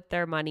to put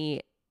their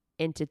money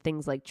into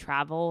things like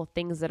travel,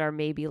 things that are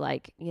maybe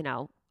like, you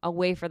know, a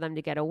way for them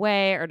to get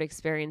away or to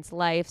experience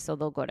life. So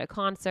they'll go to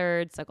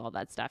concerts, like all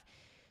that stuff.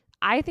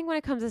 I think when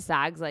it comes to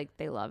Sags, like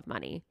they love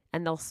money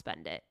and they'll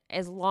spend it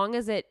as long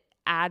as it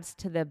adds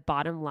to the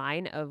bottom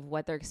line of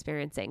what they're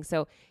experiencing.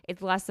 So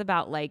it's less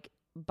about like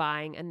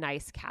buying a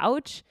nice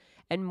couch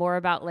and more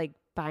about like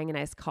buying a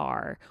nice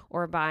car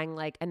or buying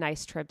like a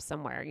nice trip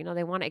somewhere. You know,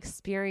 they want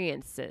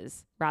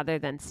experiences rather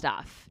than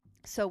stuff.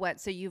 So what?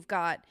 So you've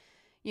got,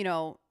 you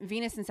know,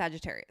 Venus and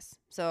Sagittarius.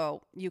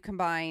 So you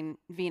combine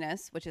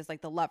Venus, which is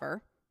like the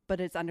lover, but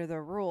it's under the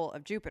rule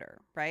of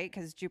Jupiter, right?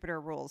 Because Jupiter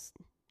rules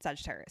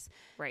Sagittarius,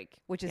 Right.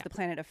 which is Yeah. the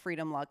planet of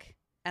freedom, luck,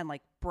 and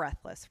like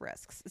breathless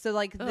risks. So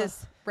like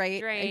this,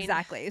 right? drain.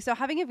 Exactly. So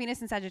having a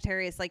Venus and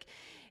Sagittarius, like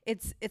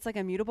it's like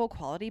a mutable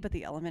quality, but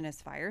the element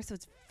is fire. So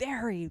it's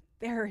very,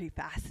 very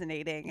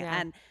fascinating. Yeah.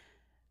 And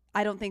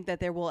I don't think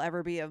that there will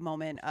ever be a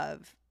moment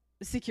of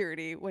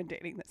security when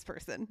dating this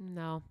person.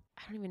 No,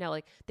 I don't even know.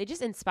 Like they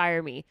just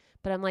inspire me,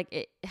 but I'm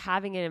like,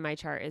 having it in my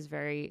chart is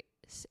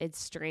it's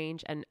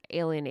strange and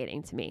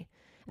alienating to me.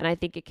 And I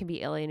think it can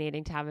be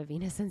alienating to have a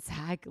Venus and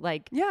Sag.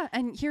 Like, Yeah,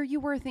 and here you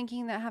were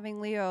thinking that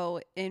having Leo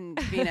in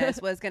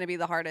Venus was going to be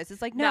the hardest.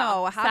 It's like,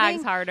 no, having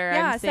Sag's harder.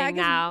 yeah, I'm seeing Sag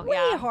now. is way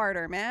Yeah.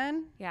 harder,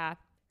 man. Yeah.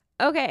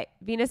 Okay.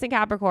 Venus and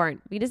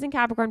Capricorn. Venus and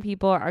Capricorn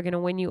people are going to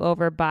win you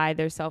over by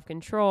their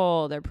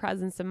self-control, their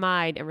presence of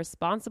mind, and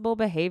responsible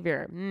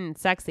behavior.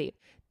 Sexy.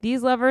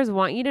 These lovers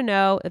want you to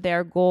know that they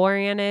are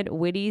goal-oriented,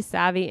 witty,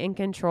 savvy, and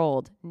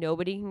controlled.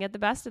 Nobody can get the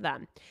best of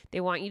them.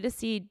 They want you to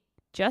see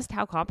just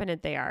how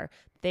competent they are.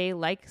 They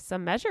like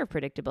some measure of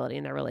predictability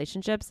in their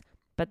relationships,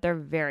 but they're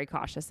very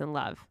cautious in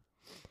love.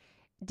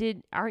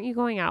 Aren't you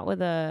going out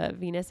with a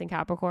Venus and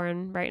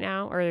Capricorn right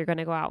now? Or you're going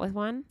to go out with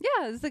one?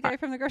 Yeah, this is the guy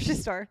from the grocery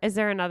store. Is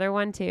there another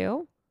one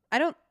too? I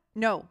don't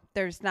know.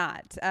 There's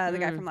not. The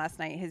guy from last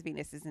night, his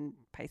Venus is in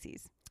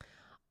Pisces.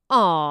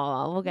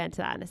 Oh, we'll get into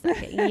that in a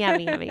second.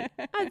 Yummy, yummy.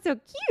 That's so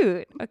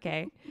cute.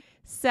 Okay.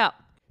 So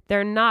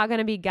they're not going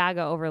to be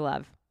gaga over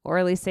love, or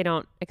at least they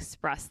don't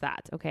express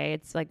that. Okay.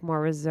 It's like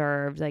more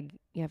reserved. Like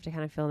you have to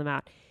kind of feel them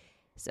out.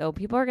 So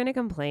people are going to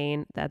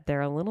complain that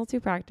they're a little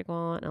too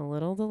practical and a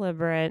little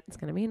deliberate. It's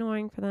going to be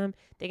annoying for them.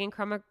 They can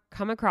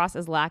come across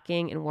as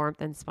lacking in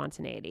warmth and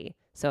spontaneity.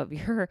 So if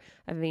you're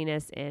a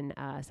Venus in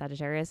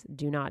Sagittarius,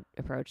 do not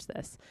approach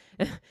this.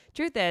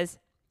 Truth is,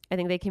 I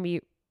think they can be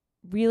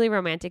really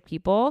romantic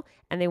people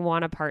and they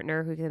want a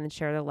partner who can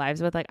share their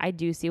lives with. Like I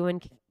do see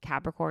when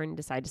Capricorn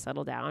decide to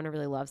settle down or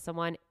really love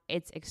someone,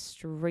 it's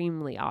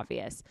extremely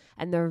obvious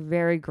and they're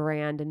very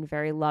grand and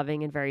very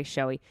loving and very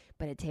showy,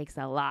 but it takes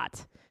a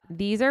lot.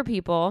 These are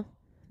people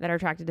that are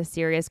attracted to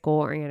serious,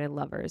 goal-oriented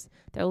lovers.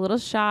 They're a little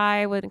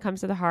shy when it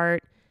comes to the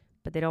heart,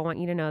 but they don't want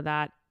you to know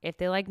that. If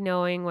they like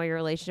knowing where your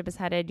relationship is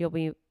headed, you'll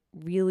be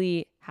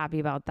really happy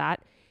about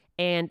that.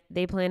 And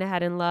they plan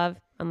ahead in love,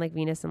 unlike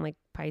Venus and like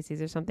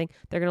Pisces or something.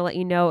 They're going to let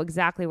you know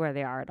exactly where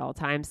they are at all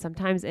times,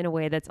 sometimes in a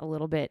way that's a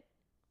little bit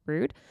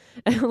rude.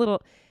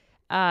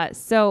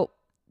 So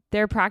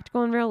they're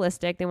practical and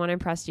realistic. They want to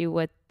impress you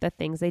with the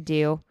things they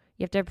do.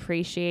 You have to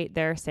appreciate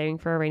their saving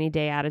for a rainy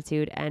day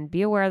attitude and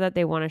be aware that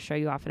they want to show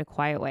you off in a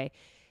quiet way.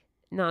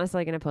 Not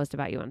necessarily going to post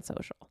about you on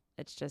social.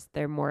 It's just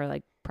they're more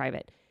like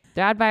private.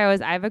 Their ad bio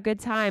is, I have a good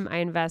time. I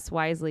invest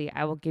wisely.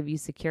 I will give you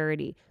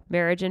security.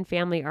 Marriage and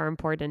family are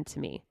important to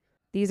me.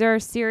 These are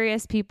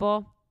serious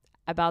people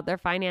about their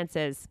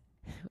finances.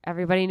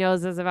 Everybody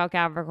knows this about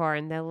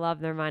Capricorn. They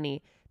love their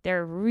money.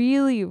 They're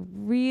really,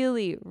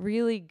 really,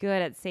 really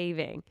good at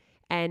saving.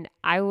 And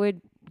I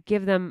would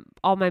give them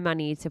all my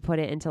money to put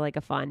it into like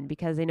a fund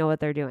because they know what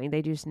they're doing.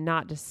 They just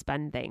not just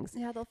spend things.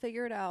 Yeah, they'll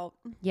figure it out.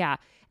 Yeah.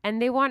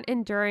 And they want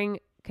enduring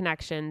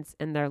connections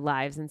in their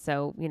lives. And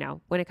so, you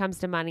know, when it comes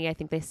to money, I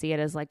think they see it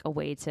as like a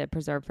way to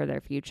preserve for their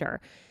future.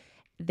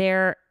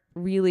 They're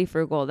really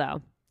frugal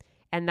though.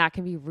 And that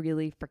can be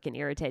really freaking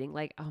irritating.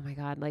 Like, oh my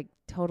God, like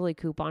totally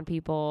coupon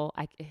people.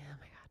 Oh my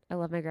God, I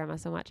love my grandma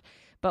so much.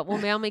 But will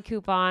mail me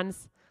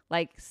coupons,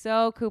 like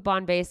so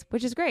coupon based,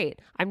 which is great.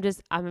 I'm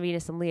a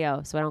Venus and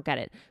Leo, so I don't get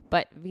it.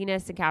 But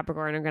Venus and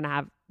Capricorn are going to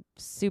have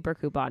super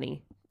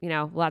coupon-y, you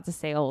know, lots of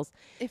sales.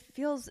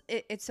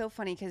 It's so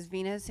funny because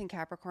Venus and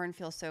Capricorn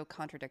feel so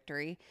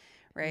contradictory,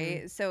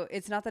 right? So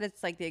it's not that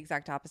it's like the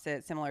exact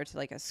opposite, similar to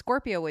like a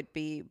Scorpio would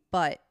be,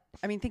 but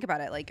I mean, think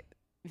about it. Like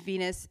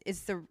Venus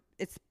it's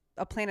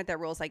a planet that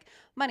rules like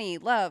money,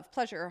 love,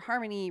 pleasure,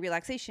 harmony,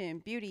 relaxation,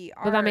 beauty,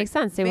 art, But that makes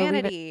sense. They will leave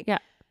vanity, it. Yeah.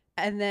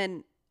 and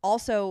then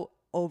also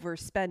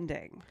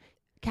overspending.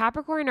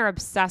 Capricorn are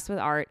obsessed with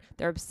art.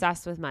 They're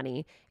obsessed with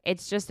money.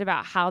 It's just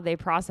about how they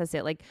process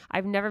it. Like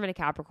I've never met a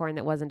Capricorn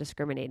that wasn't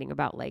discriminating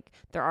about like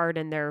their art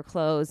and their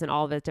clothes and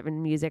all the different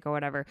music or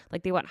whatever.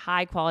 Like they want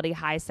high quality,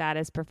 high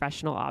status,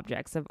 professional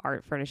objects of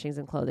art, furnishings,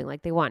 and clothing.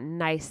 Like they want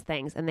nice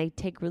things and they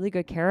take really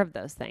good care of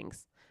those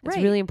things. It's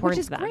really important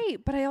which is to them.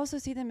 great. But I also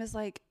see them as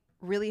like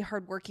really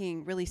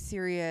hardworking, really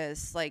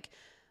serious, like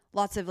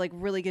lots of like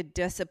really good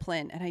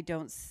discipline. And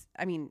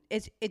I mean,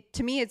 it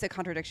to me, it's a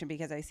contradiction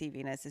because I see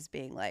Venus as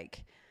being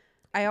like,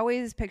 I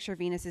always picture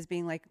Venus as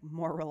being like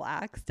more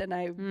relaxed, and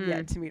I've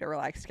yet to meet a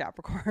relaxed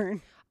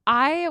Capricorn.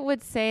 I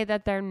would say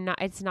that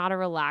it's not a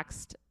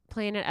relaxed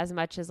planet as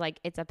much as like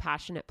it's a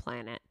passionate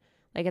planet.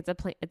 Like it's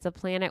a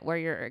planet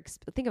where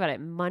think about it.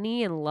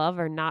 Money and love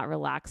are not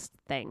relaxed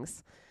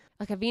things.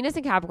 Like a Venus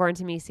and Capricorn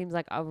to me seems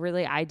like a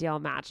really ideal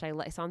match.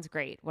 Sounds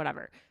great,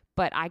 whatever.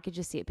 But I could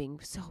just see it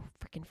being so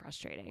freaking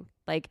frustrating.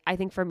 Like I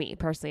think for me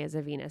personally as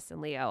a Venus and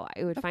Leo,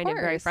 I would find it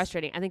very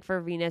frustrating. I think for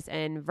Venus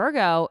and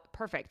Virgo,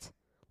 perfect.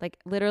 Like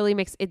literally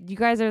makes it, you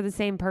guys are the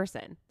same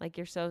person. Like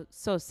you're so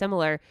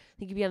similar. I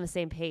think you'd be on the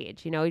same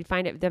page. You know, you'd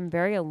find them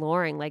very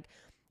alluring. Like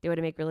they would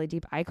make really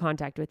deep eye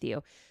contact with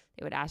you.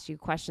 They would ask you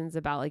questions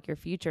about like your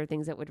future,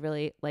 things that would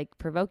really like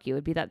provoke you. It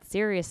would be that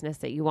seriousness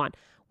that you want.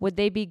 Would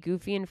they be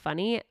goofy and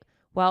funny?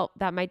 Well,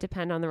 that might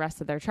depend on the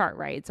rest of their chart,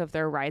 right? So if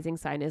their rising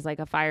sign is like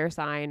a fire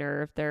sign,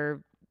 or if their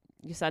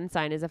sun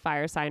sign is a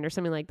fire sign or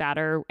something like that,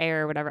 or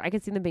air or whatever, I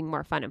could see them being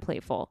more fun and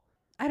playful.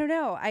 I don't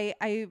know.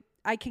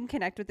 I can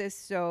connect with this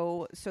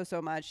so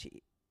much.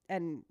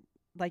 And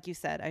like you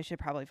said, I should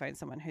probably find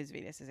someone whose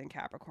Venus is in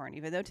Capricorn,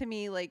 even though to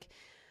me, like,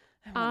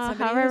 How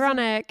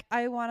ironic.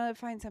 I want to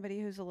find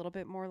somebody who's a little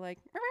bit more like,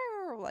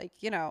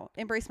 you know,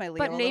 embrace my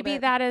Leo. But maybe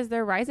that is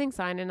their rising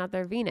sign and not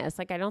their Venus.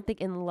 Like, I don't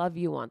think in love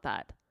you want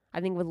that. I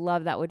think with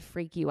love that would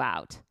freak you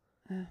out.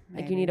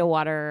 Like you need a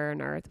water or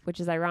an earth, which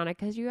is ironic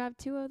because you have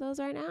two of those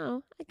right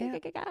now. Yeah.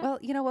 Well,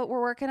 you know what?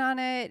 We're working on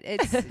it.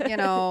 It's, you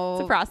know,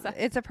 it's a process.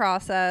 It's a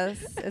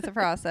process. It's a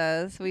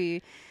process.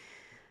 We'll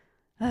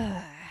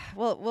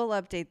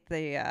update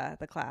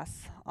the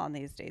class on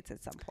these dates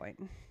at some point.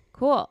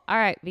 Cool. All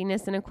right.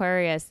 Venus and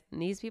Aquarius.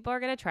 These people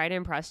are going to try to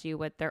impress you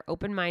with their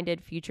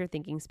open-minded,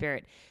 future-thinking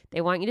spirit.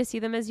 They want you to see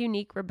them as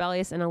unique,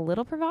 rebellious, and a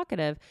little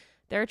provocative.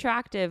 They're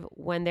attractive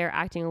when they're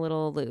acting a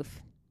little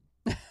aloof.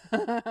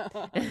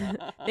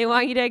 They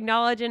want you to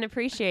acknowledge and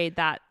appreciate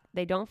that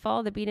they don't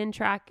follow the beaten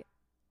track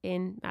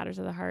in matters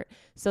of the heart.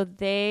 So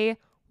they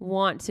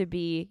want to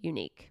be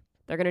unique.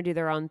 They're going to do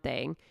their own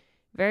thing.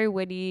 Very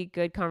witty,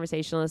 good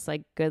conversationalists,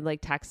 like good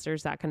like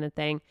texters, that kind of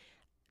thing.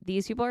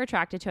 These people are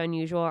attracted to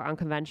unusual or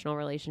unconventional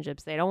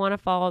relationships. They don't want to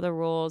follow the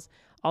rules,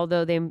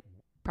 although they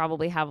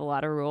probably have a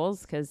lot of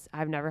rules, because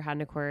I've never had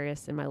an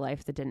Aquarius in my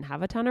life that didn't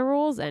have a ton of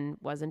rules and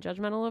wasn't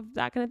judgmental of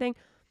that kind of thing.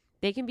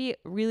 They can be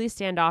really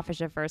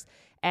standoffish at first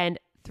and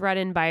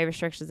threatened by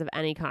restrictions of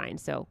any kind.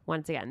 So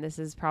once again, this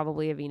is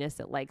probably a Venus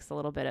that likes a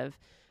little bit of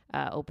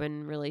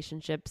open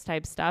relationships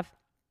type stuff.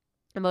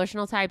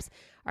 Emotional types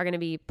are going to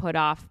be put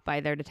off by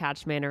their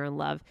detached manner and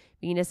love.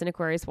 Venus and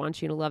Aquarius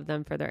want you to love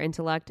them for their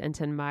intellect and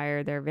to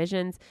admire their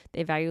visions.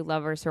 They value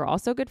lovers who are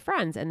also good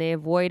friends, and they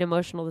avoid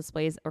emotional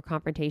displays or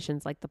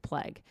confrontations like the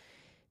plague.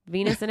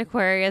 Venus and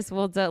Aquarius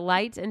will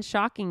delight in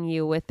shocking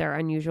you with their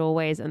unusual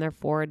ways and their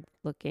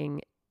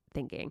forward-looking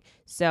thinking.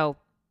 So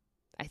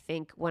I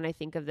think when I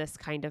think of this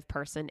kind of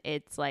person,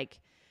 it's like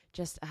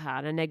just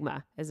an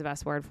enigma is the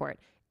best word for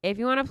it. If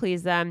you want to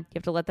please them, you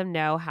have to let them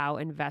know how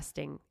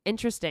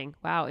interesting.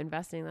 Wow,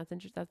 investing,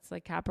 that's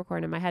like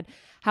Capricorn in my head.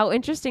 How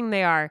interesting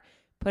they are.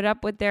 Put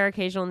up with their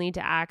occasional need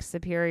to act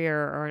superior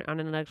or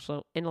on an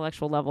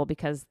intellectual level,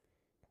 because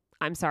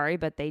I'm sorry,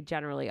 but they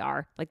generally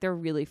are. Like they're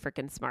really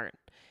freaking smart.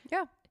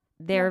 Yeah.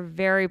 They're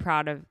very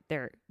proud of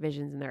their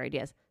visions and their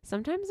ideas.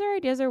 Sometimes their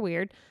ideas are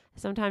weird.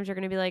 Sometimes you're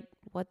going to be like,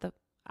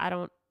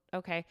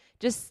 okay.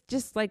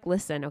 Just like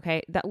listen,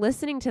 okay? That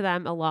listening to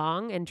them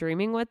along and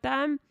dreaming with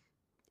them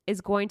is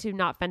going to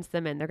not fence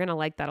them in. They're going to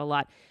like that a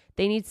lot.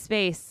 They need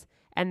space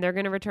and they're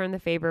going to return the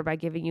favor by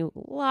giving you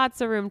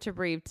lots of room to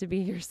breathe, to be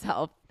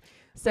yourself.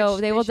 So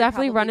Which they they will should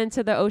definitely run probably-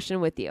 into the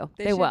ocean with you.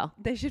 They should, will.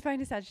 They should find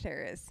a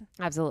Sagittarius.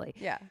 Absolutely.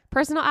 Yeah.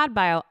 Personal ad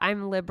bio.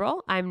 I'm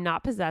liberal. I'm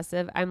not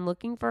possessive. I'm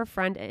looking for a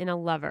friend and a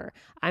lover.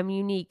 I'm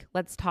unique.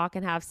 Let's talk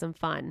and have some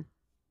fun.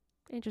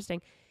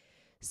 Interesting.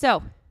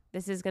 So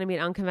this is going to be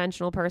an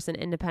unconventional person,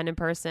 independent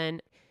person.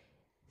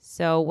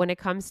 So when it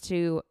comes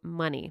to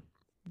money,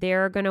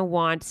 they're going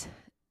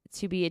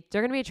to be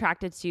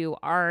attracted to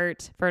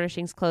art,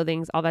 furnishings,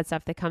 clothing, all that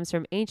stuff that comes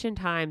from ancient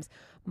times,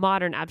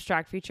 modern,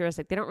 abstract,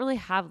 futuristic. They don't really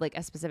have like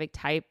a specific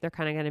type. They're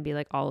kind of going to be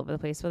like all over the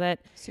place with it.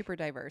 Super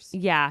diverse.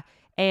 Yeah.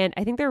 And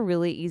I think they're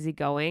really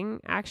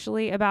easygoing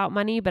actually about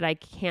money, but I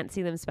can't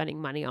see them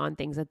spending money on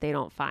things that they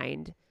don't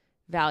find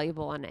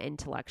valuable on an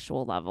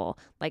intellectual level.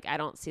 Like I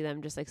don't see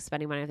them just like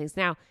spending money on things.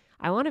 Now,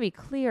 I want to be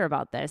clear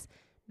about this.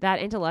 That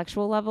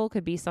intellectual level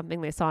could be something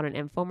they saw in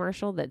an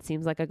infomercial that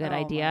seems like a good Oh my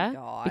idea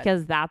God.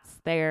 because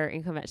that's their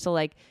inconventional. So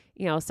like,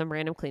 some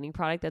random cleaning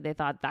product that they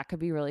thought that could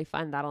be really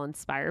fun. That'll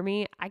inspire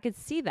me. I could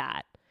see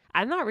that.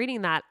 I'm not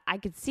reading that. I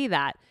could see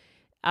that.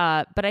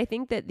 But I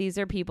think that these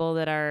are people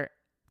that are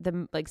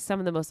some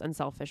of the most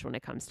unselfish when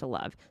it comes to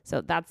love.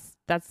 So that's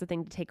the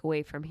thing to take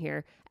away from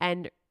here.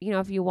 And,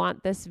 if you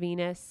want this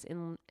Venus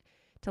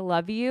to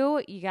love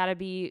you, you got to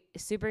be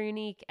super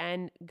unique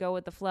and go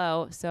with the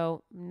flow.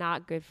 So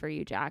not good for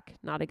you, Jack.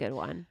 Not a good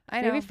one.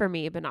 I know. Maybe for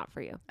me, but not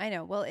for you. I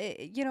know. Well,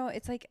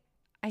 it's like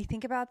I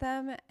think about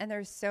them and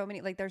there's so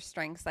many, like their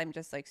strengths I'm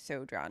just like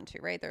so drawn to,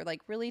 right? They're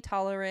like really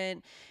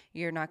tolerant.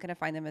 You're not going to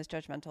find them as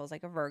judgmental as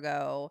like a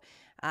Virgo.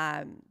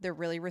 They're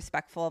really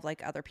respectful of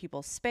like other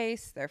people's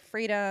space, their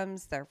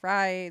freedoms, their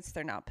rights.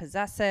 They're not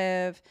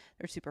possessive.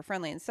 They're super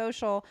friendly and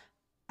social.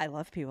 I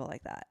love people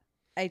like that.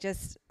 I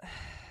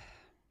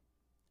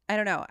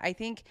don't know. I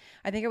think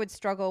I would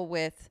struggle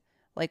with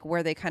like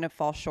where they kind of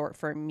fall short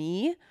for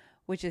me,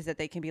 which is that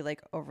they can be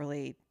like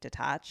overly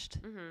detached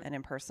and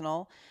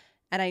impersonal.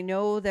 And I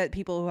know that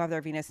people who have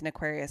their Venus in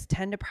Aquarius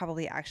tend to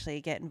probably actually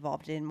get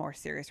involved in more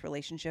serious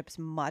relationships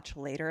much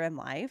later in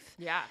life.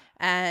 Yeah.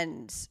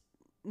 And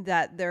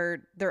that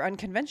they're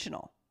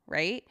unconventional,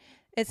 right?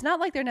 It's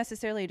not like they're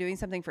necessarily doing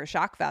something for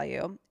shock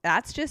value.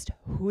 That's just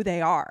who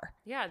they are.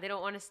 Yeah. They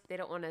don't want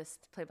to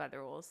play by the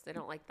rules. They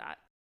don't like that.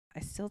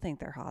 I still think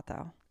they're hot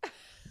though.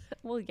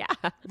 Well,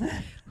 yeah.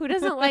 Who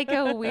doesn't like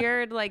a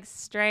weird, like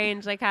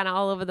strange, like kind of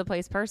all over the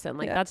place person?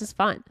 Like that's just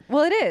fun.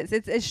 Well, it is.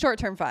 It's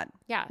short-term fun.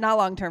 Yeah. Not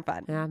long-term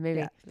fun. Yeah, maybe.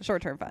 Yeah,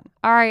 short-term fun.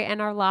 All right. And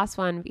our last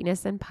one,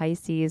 Venus and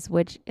Pisces,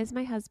 which is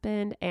my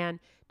husband. And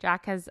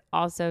Jack has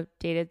also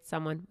dated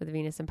someone with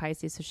Venus and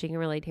Pisces, so she can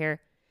relate here.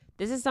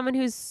 This is someone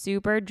who's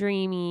super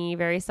dreamy,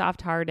 very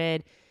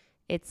soft-hearted.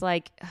 It's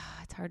like,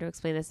 it's hard to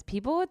explain this.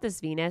 People with this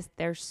Venus,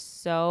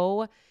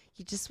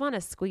 you just want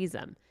to squeeze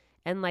them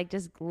and like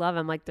just love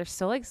them. Like they're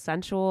so like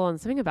sensual and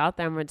something about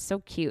them. It's so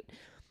cute.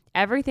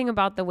 Everything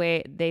about the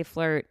way they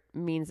flirt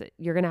means that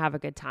you're going to have a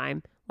good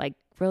time. Like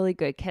really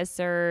good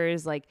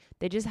kissers. Like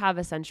they just have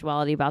a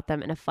sensuality about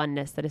them and a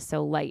funness that is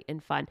so light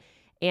and fun.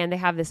 And they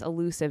have this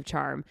elusive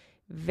charm,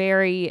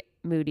 very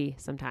moody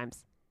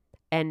sometimes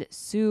and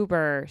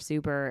super,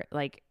 super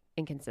like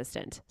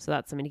inconsistent. So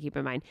that's something to keep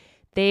in mind.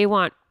 They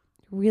want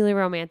really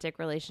romantic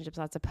relationships,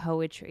 lots of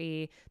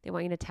poetry. They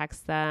want you to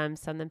text them,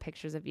 send them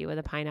pictures of you with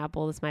a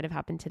pineapple. This might have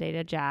happened today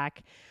to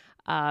Jack.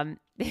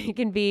 It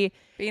can be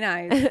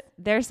nice.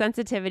 Their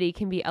sensitivity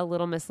can be a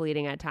little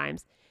misleading at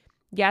times.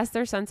 Yes,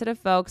 they're sensitive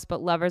folks,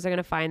 but lovers are going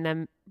to find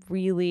them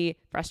really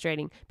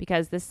frustrating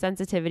because this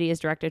sensitivity is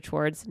directed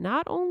towards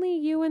not only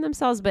you and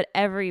themselves, but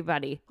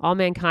everybody, all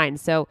mankind.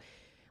 So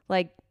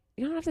like,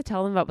 you don't have to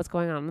tell them about what's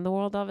going on in the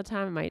world all the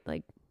time. It might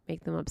like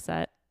make them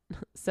upset.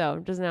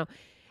 So just know.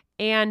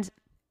 And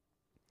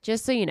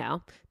just so you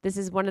know, this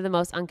is one of the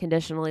most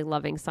unconditionally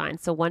loving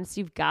signs. So once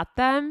you've got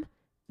them,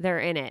 they're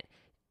in it.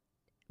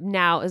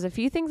 Now, there's a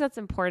few things that's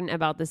important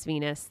about this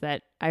Venus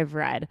that I've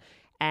read.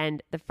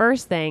 And the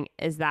first thing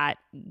is that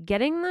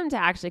getting them to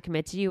actually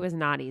commit to you is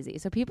not easy.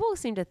 So people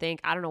seem to think,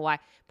 I don't know why,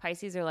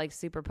 Pisces are like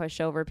super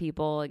pushover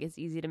people. Like it's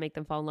easy to make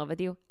them fall in love with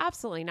you.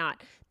 Absolutely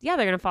not. Yeah,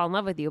 they're going to fall in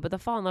love with you, but they'll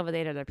fall in love with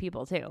 8 other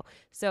people too.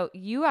 So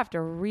you have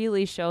to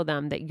really show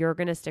them that you're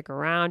going to stick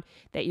around,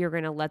 that you're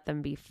going to let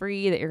them be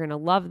free, that you're going to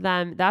love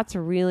them. That's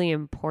really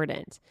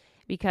important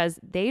because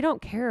they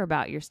don't care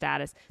about your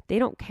status. They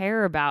don't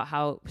care about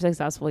how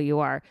successful you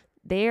are.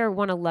 They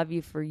want to love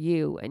you for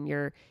you and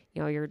your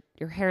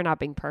hair not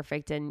being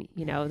perfect and,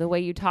 the way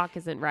you talk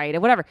isn't right or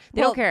whatever.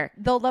 They don't care.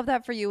 They'll love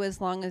that for you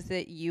as long as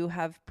that you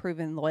have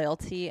proven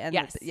loyalty and,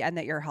 yes. and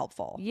that you're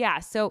helpful. Yeah.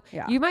 So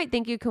you might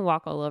think you can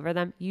walk all over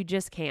them. You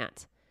just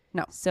can't.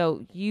 No.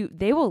 So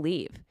they will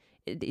leave.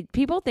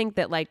 People think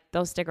that like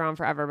they'll stick around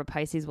forever, but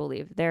Pisces will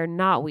leave. They're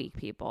not weak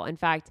people. In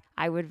fact,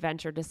 I would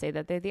venture to say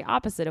that they're the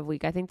opposite of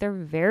weak. I think they're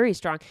very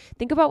strong.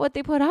 Think about what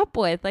they put up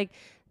with. Like,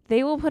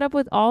 they will put up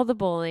with all the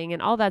bullying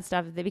and all that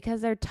stuff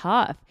because they're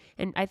tough.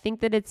 And I think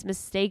that it's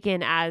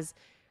mistaken as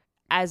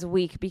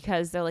weak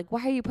because they're like,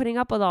 why are you putting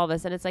up with all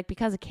this? And it's like,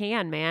 because I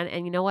can, man.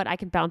 And you know what? I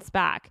can bounce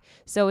back.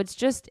 So it's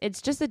just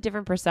a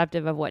different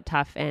perspective of what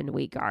tough and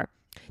weak are.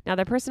 Now,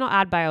 their personal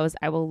ad bio is,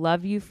 I will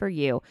love you for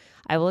you.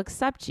 I will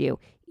accept you.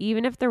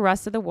 Even if the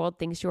rest of the world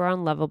thinks you are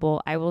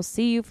unlovable, I will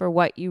see you for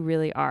what you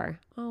really are.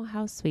 Oh,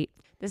 how sweet.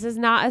 This is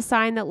not a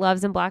sign that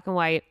loves in black and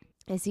white.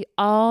 I see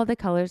all the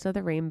colors of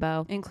the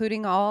rainbow.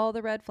 Including all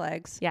the red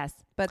flags. Yes.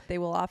 But they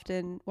will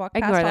often walk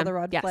Ignore past all them. the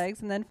red Yes.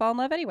 flags and then fall in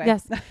love anyway.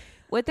 Yes.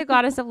 With the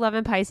goddess of love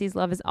in Pisces,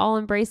 love is all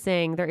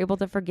embracing. They're able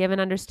to forgive and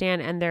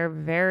understand, and they're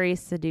very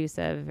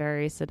seductive,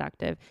 very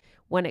seductive.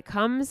 When it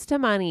comes to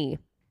money,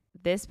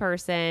 this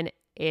person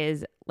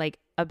is like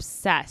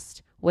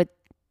obsessed with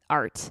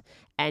art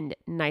and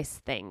nice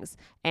things.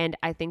 And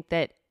I think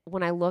that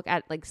when I look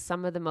at like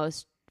some of the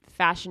most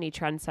fashiony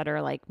trends that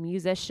are like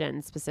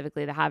musicians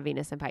specifically that have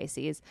Venus and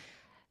Pisces,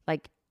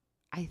 like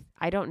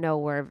I don't know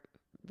where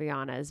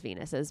Rihanna's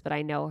Venus is, but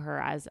I know her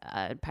as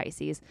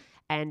Pisces,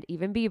 and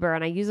even Bieber.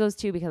 And I use those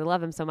two because I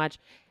love them so much.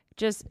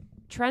 Just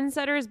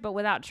trendsetters, but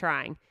without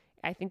trying.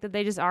 I think that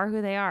they just are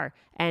who they are.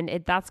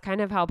 And that's kind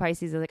of how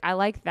Pisces is. Like, I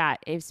like that.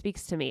 It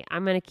speaks to me.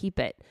 I'm going to keep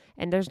it.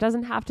 And there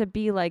doesn't have to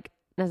be like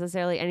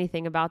necessarily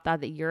anything about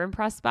that you're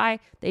impressed by.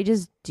 They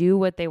just do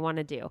what they want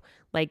to do.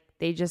 Like,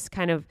 they just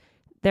kind of,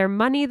 their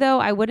money though,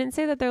 I wouldn't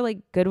say that they're like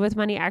good with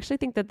money. I actually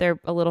think that they're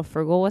a little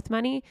frugal with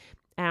money.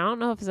 And I don't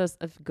know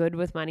if good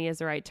with money is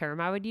the right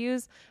term I would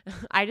use.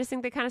 I just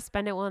think they kind of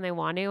spend it when they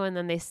want to, and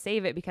then they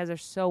save it because they're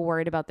so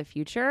worried about the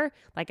future.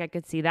 Like, I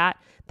could see that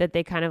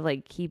they kind of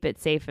like keep it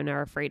safe and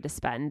are afraid to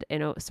spend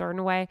in a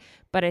certain way.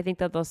 But I think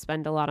that they'll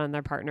spend a lot on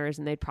their partners,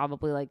 and they'd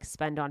probably like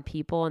spend on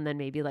people, and then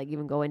maybe like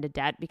even go into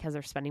debt because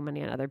they're spending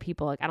money on other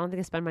people. Like, I don't think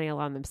they spend money a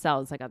lot on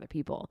themselves like other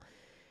people,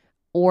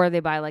 or they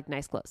buy like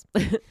nice clothes.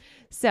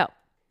 So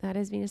that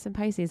is Venus and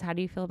Pisces. How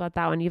do you feel about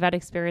that one? You've had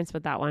experience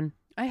with that one.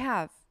 I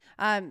have.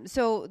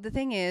 So the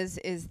thing is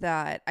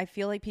that I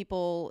feel like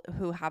people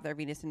who have their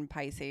Venus in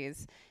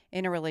Pisces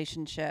in a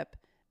relationship,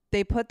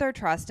 they put their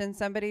trust in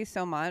somebody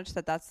so much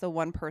that that's the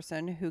one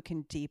person who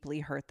can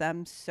deeply hurt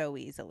them so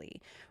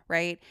easily,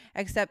 right?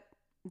 Except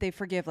they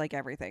forgive like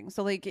everything.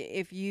 So like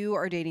if you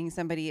are dating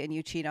somebody and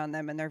you cheat on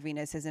them and their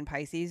Venus is in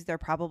Pisces, they're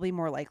probably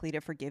more likely to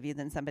forgive you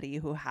than somebody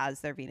who has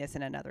their Venus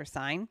in another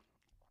sign.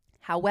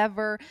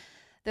 However,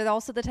 they're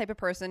also the type of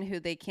person who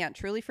they can't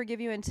truly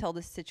forgive you until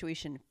the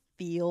situation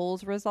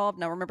feels resolved.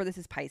 Now, remember, this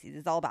is Pisces.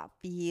 It's all about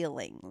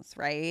feelings,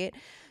 right?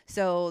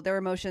 So their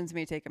emotions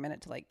may take a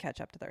minute to like catch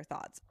up to their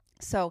thoughts.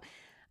 So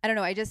I don't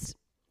know.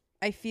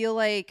 I feel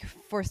like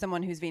for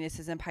someone whose Venus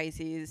is in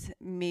Pisces,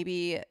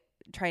 maybe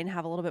try and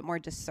have a little bit more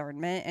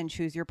discernment and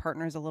choose your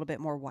partners a little bit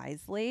more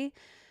wisely.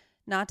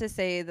 Not to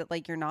say that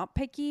like you're not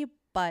picky,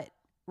 but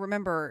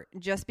remember,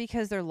 just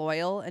because they're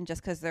loyal and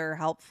just because they're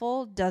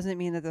helpful doesn't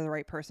mean that they're the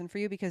right person for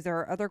you, because there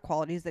are other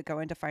qualities that go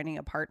into finding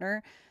a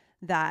partner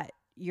that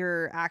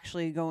you're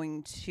actually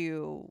going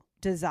to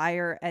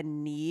desire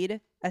and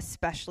need,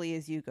 especially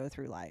as you go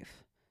through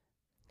life.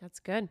 That's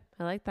good.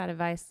 I like that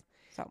advice.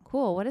 So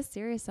cool. What a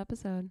serious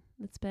episode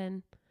it's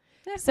been.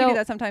 Yeah, So- we do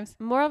that sometimes.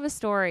 Moral of the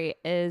story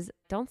is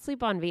don't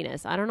sleep on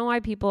Venus. I don't know why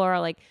people are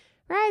like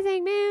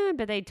rising moon,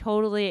 but they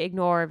totally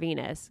ignore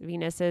Venus.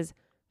 Venus is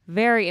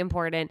very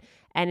important.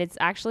 And it's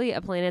actually a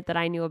planet that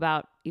I knew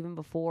about even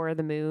before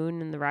the moon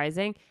and the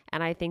rising.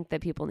 And I think that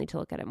people need to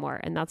look at it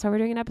more. And that's why we're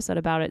doing an episode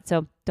about it.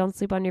 So don't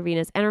sleep on your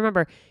Venus. And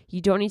remember,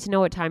 you don't need to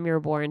know what time you were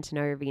born to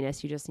know your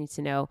Venus. You just need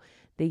to know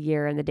the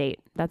year and the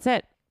date. That's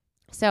it.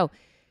 So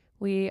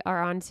we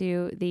are on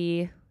to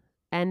the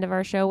end of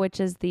our show, which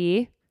is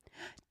the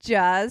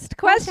Just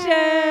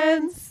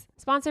questions.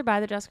 sponsored by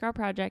the Just Girl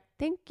Project.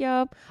 Thank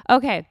you.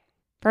 Okay.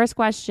 First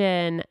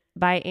question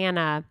by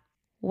Anna.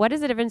 What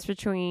is the difference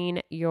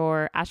between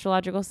your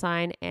astrological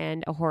sign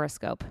and a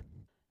horoscope?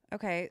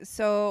 okay,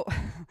 so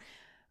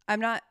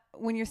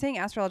when you're saying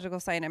astrological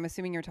sign, I'm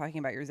assuming you're talking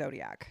about your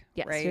zodiac,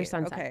 Yes, right? your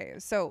sun sign. Okay,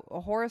 so a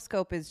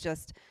horoscope is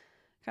just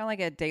kind of like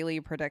a daily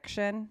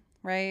prediction,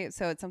 right?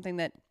 So it's something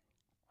that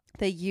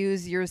they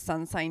use your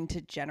sun sign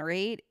to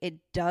generate. It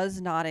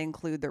does not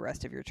include the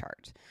rest of your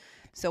chart.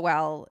 So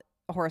while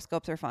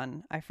horoscopes are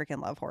fun, I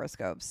freaking love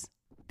horoscopes.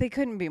 They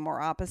couldn't be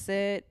more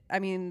opposite. I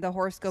mean, the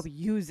horoscope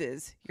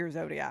uses your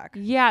zodiac.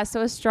 Yeah,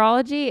 so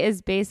astrology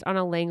is based on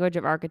a language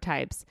of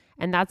archetypes,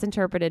 and that's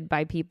interpreted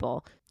by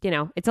people. You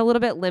know, it's a little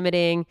bit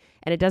limiting,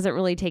 and it doesn't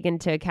really take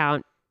into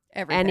account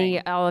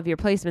Everything. all of your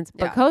placements.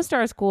 But Yeah.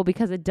 CoStar is cool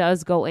because it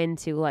does go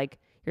into like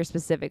your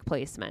specific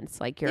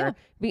placements, like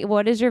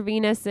what is your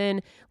Venus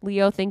in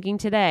Leo thinking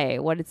today,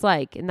 what it's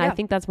like. And I Yeah.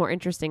 think that's more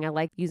interesting. I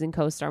like using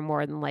CoStar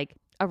more than like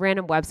a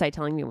random website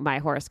telling me what my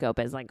horoscope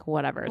is, like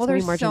whatever. It's Well, gonna be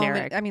there's more so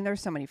generic. many, I mean,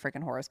 there's so many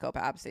freaking horoscope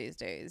apps these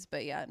days.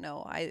 But yeah,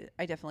 no, I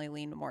definitely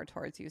lean more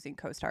towards using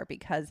CoStar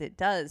because it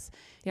does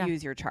Yeah.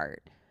 use your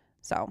chart.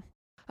 So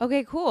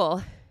Okay,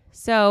 cool.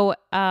 So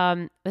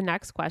the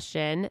next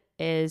question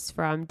is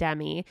from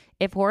Demi.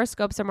 If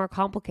horoscopes are more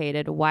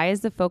complicated, why is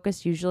the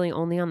focus usually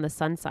only on the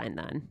sun sign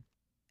then?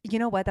 you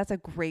know what? That's a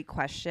great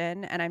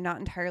question. And I'm not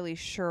entirely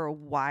sure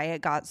why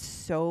it got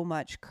so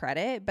much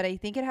credit, but I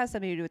think it has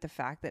something to do with the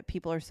fact that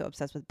people are so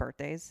obsessed with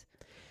birthdays.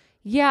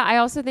 Yeah, I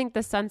also think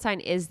the sun sign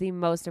is the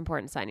most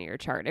important sign of your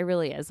chart. It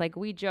really is. Like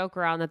we joke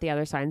around that the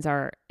other signs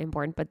are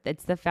important, but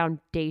it's the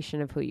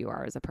foundation of who you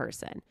are as a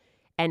person.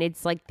 And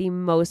it's like the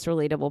most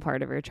relatable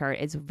part of your chart.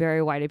 It's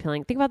very wide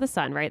appealing. Think about the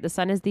sun, right? The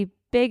sun is the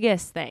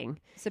biggest thing.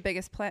 It's the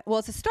biggest planet. Well,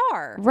 it's a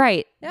star.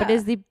 Right. But Yeah.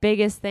 is the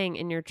biggest thing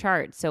in your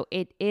chart. So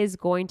it is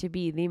going to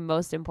be the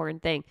most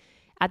important thing.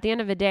 At the end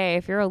of the day,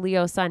 if you're a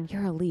Leo sun,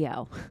 you're a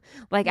Leo.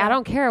 Like, I Yeah.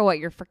 don't care what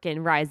you're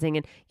freaking rising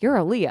and you're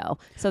a Leo.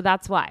 So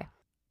that's why.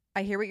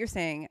 I hear what you're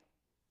saying.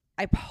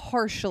 I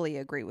partially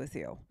agree with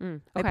you.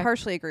 Okay. I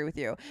partially agree with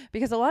you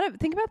because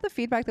think about the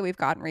feedback that we've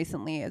gotten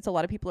recently. It's a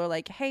lot of people are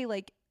like, hey,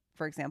 like,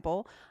 for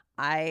example,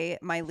 my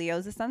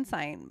Leo's a sun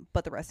sign,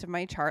 but the rest of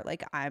my chart,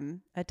 like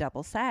I'm a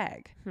double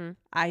Sag.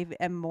 I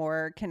am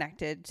more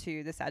connected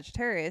to the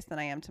Sagittarius than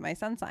I am to my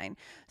sun sign.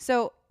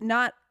 So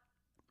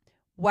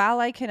while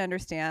I can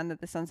understand that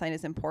the sun sign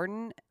is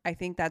important, I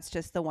think that's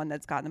just the one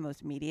that's gotten the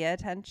most media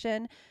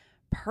attention.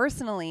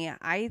 Personally,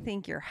 I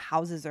think your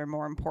houses are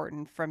more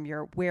important from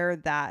where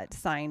that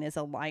sign is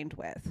aligned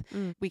with.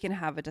 We can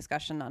have a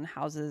discussion on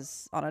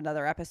houses on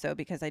another episode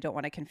because I don't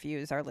want to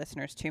confuse our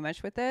listeners too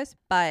much with this,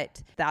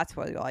 but that's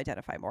what you'll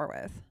identify more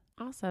with.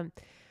 Awesome.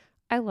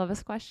 I love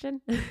this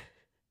question.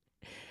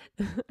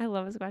 I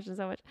love this question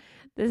so much.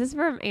 This is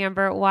from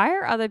Amber. Why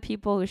are other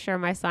people who share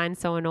my sign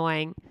so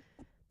annoying?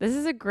 This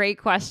is a great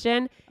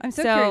question. I'm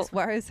so curious.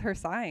 What is her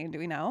sign? Do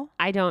we know?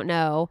 I don't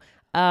know.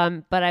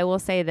 But I will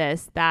say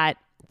this, that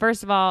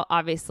first of all,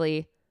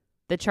 obviously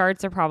the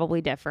charts are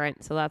probably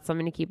different. So that's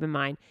something to keep in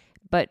mind.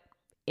 But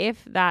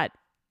if that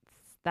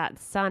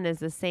sun is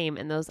the same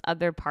and those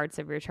other parts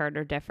of your chart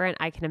are different,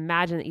 I can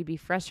imagine that you'd be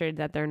frustrated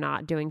that they're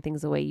not doing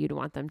things the way you'd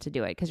want them to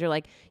do it. Cause you're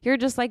like, you're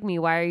just like me.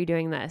 Why are you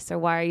doing this? Or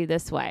why are you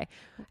this way?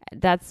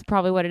 That's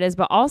probably what it is.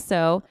 But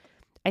also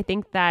I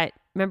think that,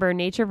 remember,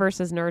 nature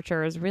versus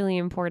nurture is really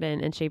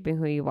important in shaping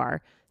who you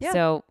are. Yeah.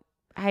 So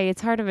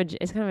it's kind of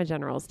a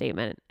general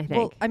statement, I think.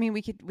 Well, I mean,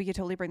 we could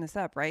totally bring this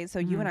up, right? So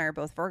you and I are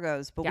both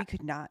Virgos, but Yeah. we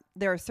could not.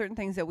 There are certain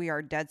things that we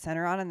are dead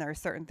center on, and there are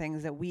certain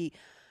things that we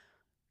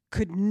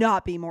could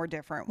not be more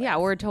different with. Yeah,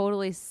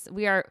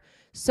 we are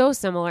so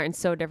similar and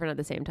so different at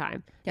the same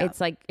time. Yeah.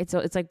 It's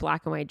like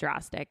black and white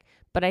drastic.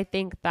 But I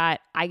think that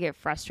I get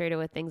frustrated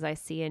with things I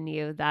see in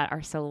you that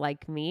are so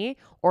like me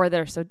or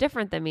they're so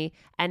different than me,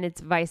 and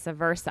it's vice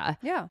versa.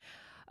 Yeah.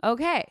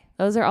 Okay,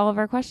 those are all of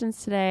our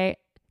questions today.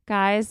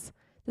 Guys,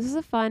 this is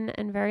a fun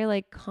and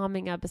very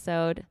calming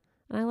episode,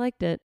 and I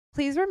liked it.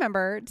 Please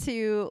remember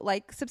to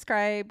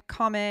subscribe,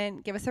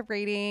 comment, give us a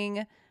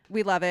rating.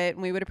 We love it,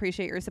 and we would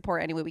appreciate your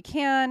support any way we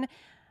can.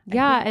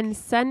 Yeah, and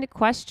send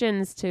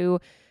questions to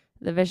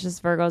the Vicious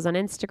Virgos on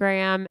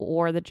Instagram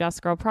or the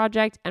Just Girl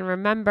Project. And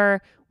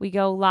remember, we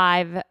go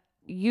live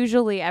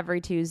usually every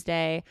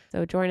Tuesday.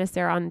 So join us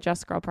there on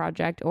Just Girl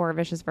Project or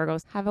Vicious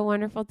Virgos. Have a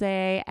wonderful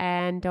day,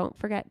 and don't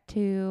forget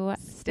to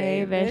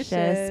stay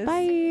vicious.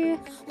 Bye.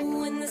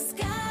 When the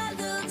sky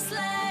looks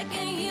like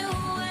a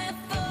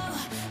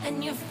UFO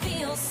and you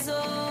feel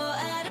so